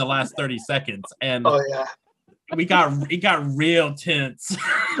figured out in the last 30 seconds, and Oh yeah, it got real tense in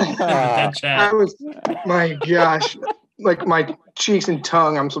the dead chat. I was, my gosh, like my cheeks and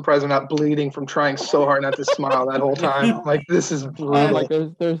tongue. I'm surprised I'm not bleeding from trying so hard not to smile that whole time. Like this is brutal. Like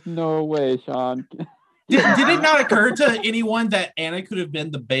there's no way, Sean. Did it not occur to anyone that Anna could have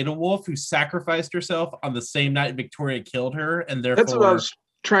been the beta wolf who sacrificed herself on the same night Victoria killed her, and therefore That's what I was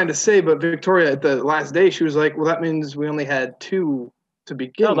trying to say, but Victoria at the last day, she was like, well, that means we only had 2 to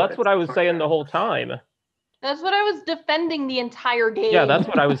begin No, that's with. what I was saying the whole time. That's what I was defending the entire game. Yeah, that's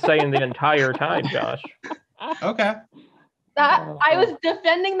what I was saying the entire time, Josh. Okay. That I was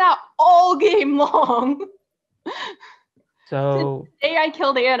defending that all game long. So the day I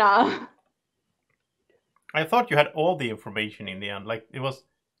killed Anna. I thought you had all the information in the end. Like it was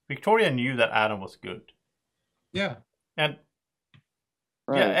Victoria knew that Adam was good. Yeah. And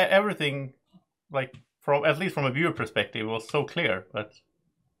Right. yeah, everything, like from at least from a viewer perspective, was so clear. But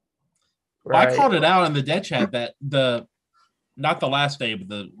Well, I called it out in the dead chat that not the last day, but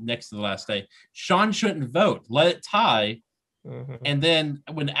the next to the last day, Sean shouldn't vote. Let it tie. Mm-hmm. And then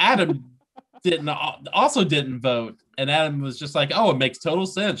when Adam also didn't vote, and Adam was just like, "Oh, it makes total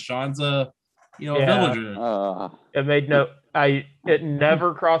sense. Sean's a villager." It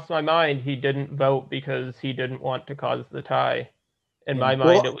never crossed my mind he didn't vote because he didn't want to cause the tie. In my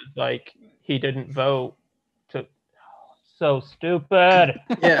mind, it was like he didn't vote to. So stupid.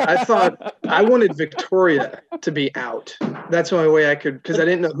 Yeah, I thought I wanted Victoria to be out. That's the only way I could, because I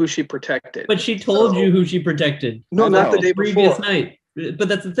didn't know who she protected. But she told you who she protected. No, not the day previous before. night. But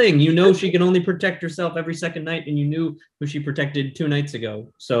that's the thing. You know she can only protect herself every second night, and you knew who she protected 2 nights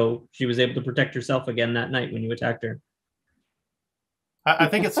ago. So she was able to protect herself again that night when you attacked her. I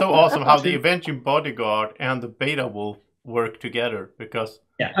think it's so awesome how the Avenging Bodyguard and the Beta Wolf work together, because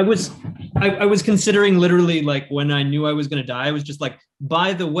yeah, I was considering literally, like, when I knew I was going to die, I was just like,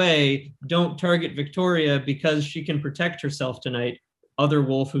 by the way, don't target Victoria because she can protect herself tonight. Other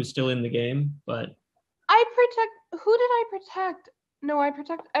wolf who's still in the game, but Who did I protect? No, I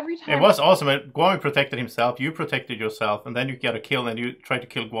protect every time. it was awesome. Gwommy protected himself, you protected yourself, and then you get a kill and you try to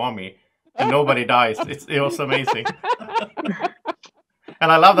kill Gwommy and nobody dies. It was amazing.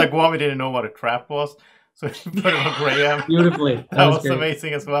 And I love that Gwommy didn't know what a trap was. So he put it on Graham. Beautifully. That was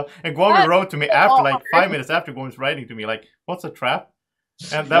amazing as well. And Gwommy wrote to me after, like 5 minutes after Gwommy's writing to me, like, what's a trap?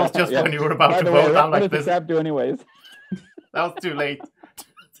 And that was just when you were about to vote. I'm like, what does the trap do anyways? That was too late.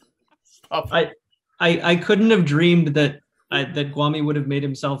 Stop. I couldn't have dreamed that Gwommy would have made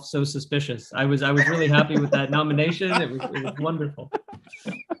himself so suspicious. I was really happy with that nomination. It was wonderful.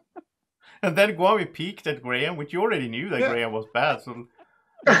 And then Gwommy peeked at Graham, which you already knew that Graham was bad. So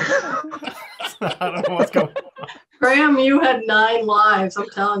I don't know what's going on. Graham, you had 9 lives, I'm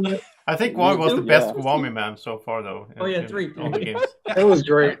telling you. I think Gwommy was the best Gwommy man so far, though. In 3 all the games. That was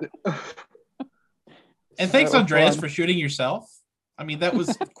great. And thanks, Andreas, for shooting yourself. I mean, that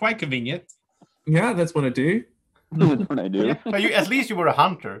was quite convenient. Yeah, that's what I do. That's what I do. Yeah, but at least you were a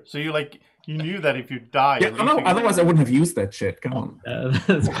hunter, so you knew that if you die. Yeah, no, otherwise I wouldn't have used that shit. Come on.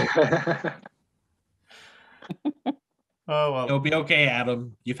 Oh well, it'll be okay,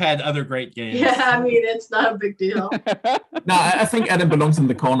 Adam. You've had other great games. Yeah, I mean, it's not a big deal. No, I think Adam belongs in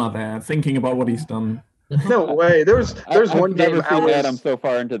the corner there, thinking about what he's done. No way. There's one game I've never seen Adam so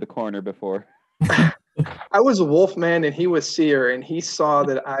far into the corner before. I was a wolfman and he was seer, and he saw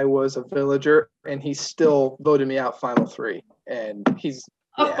that I was a villager, and he still voted me out final 3. And he's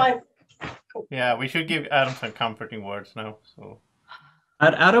yeah, we should give Adam some comforting words now. So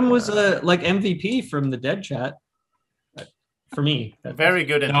Adam was like MVP from the dead chat. For me, very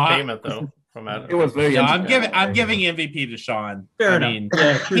good entertainment though from Adam. It was very. No, I'm giving MVP to Sean. Fair enough. Mean,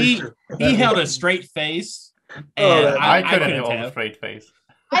 yeah, true. He held a straight face, and I couldn't hold a straight face.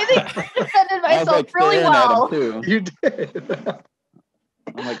 I think I defended myself really well. Too. You did.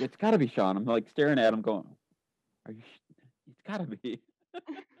 I'm like, it's got to be Sean. I'm like staring at him, going, "Are you? It's got to be."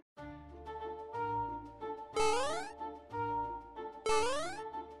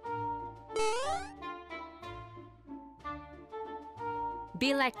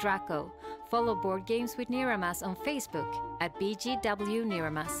 Be like Draco. Follow Board Games with Niramas on Facebook at BGW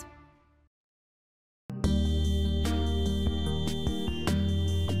Niramas.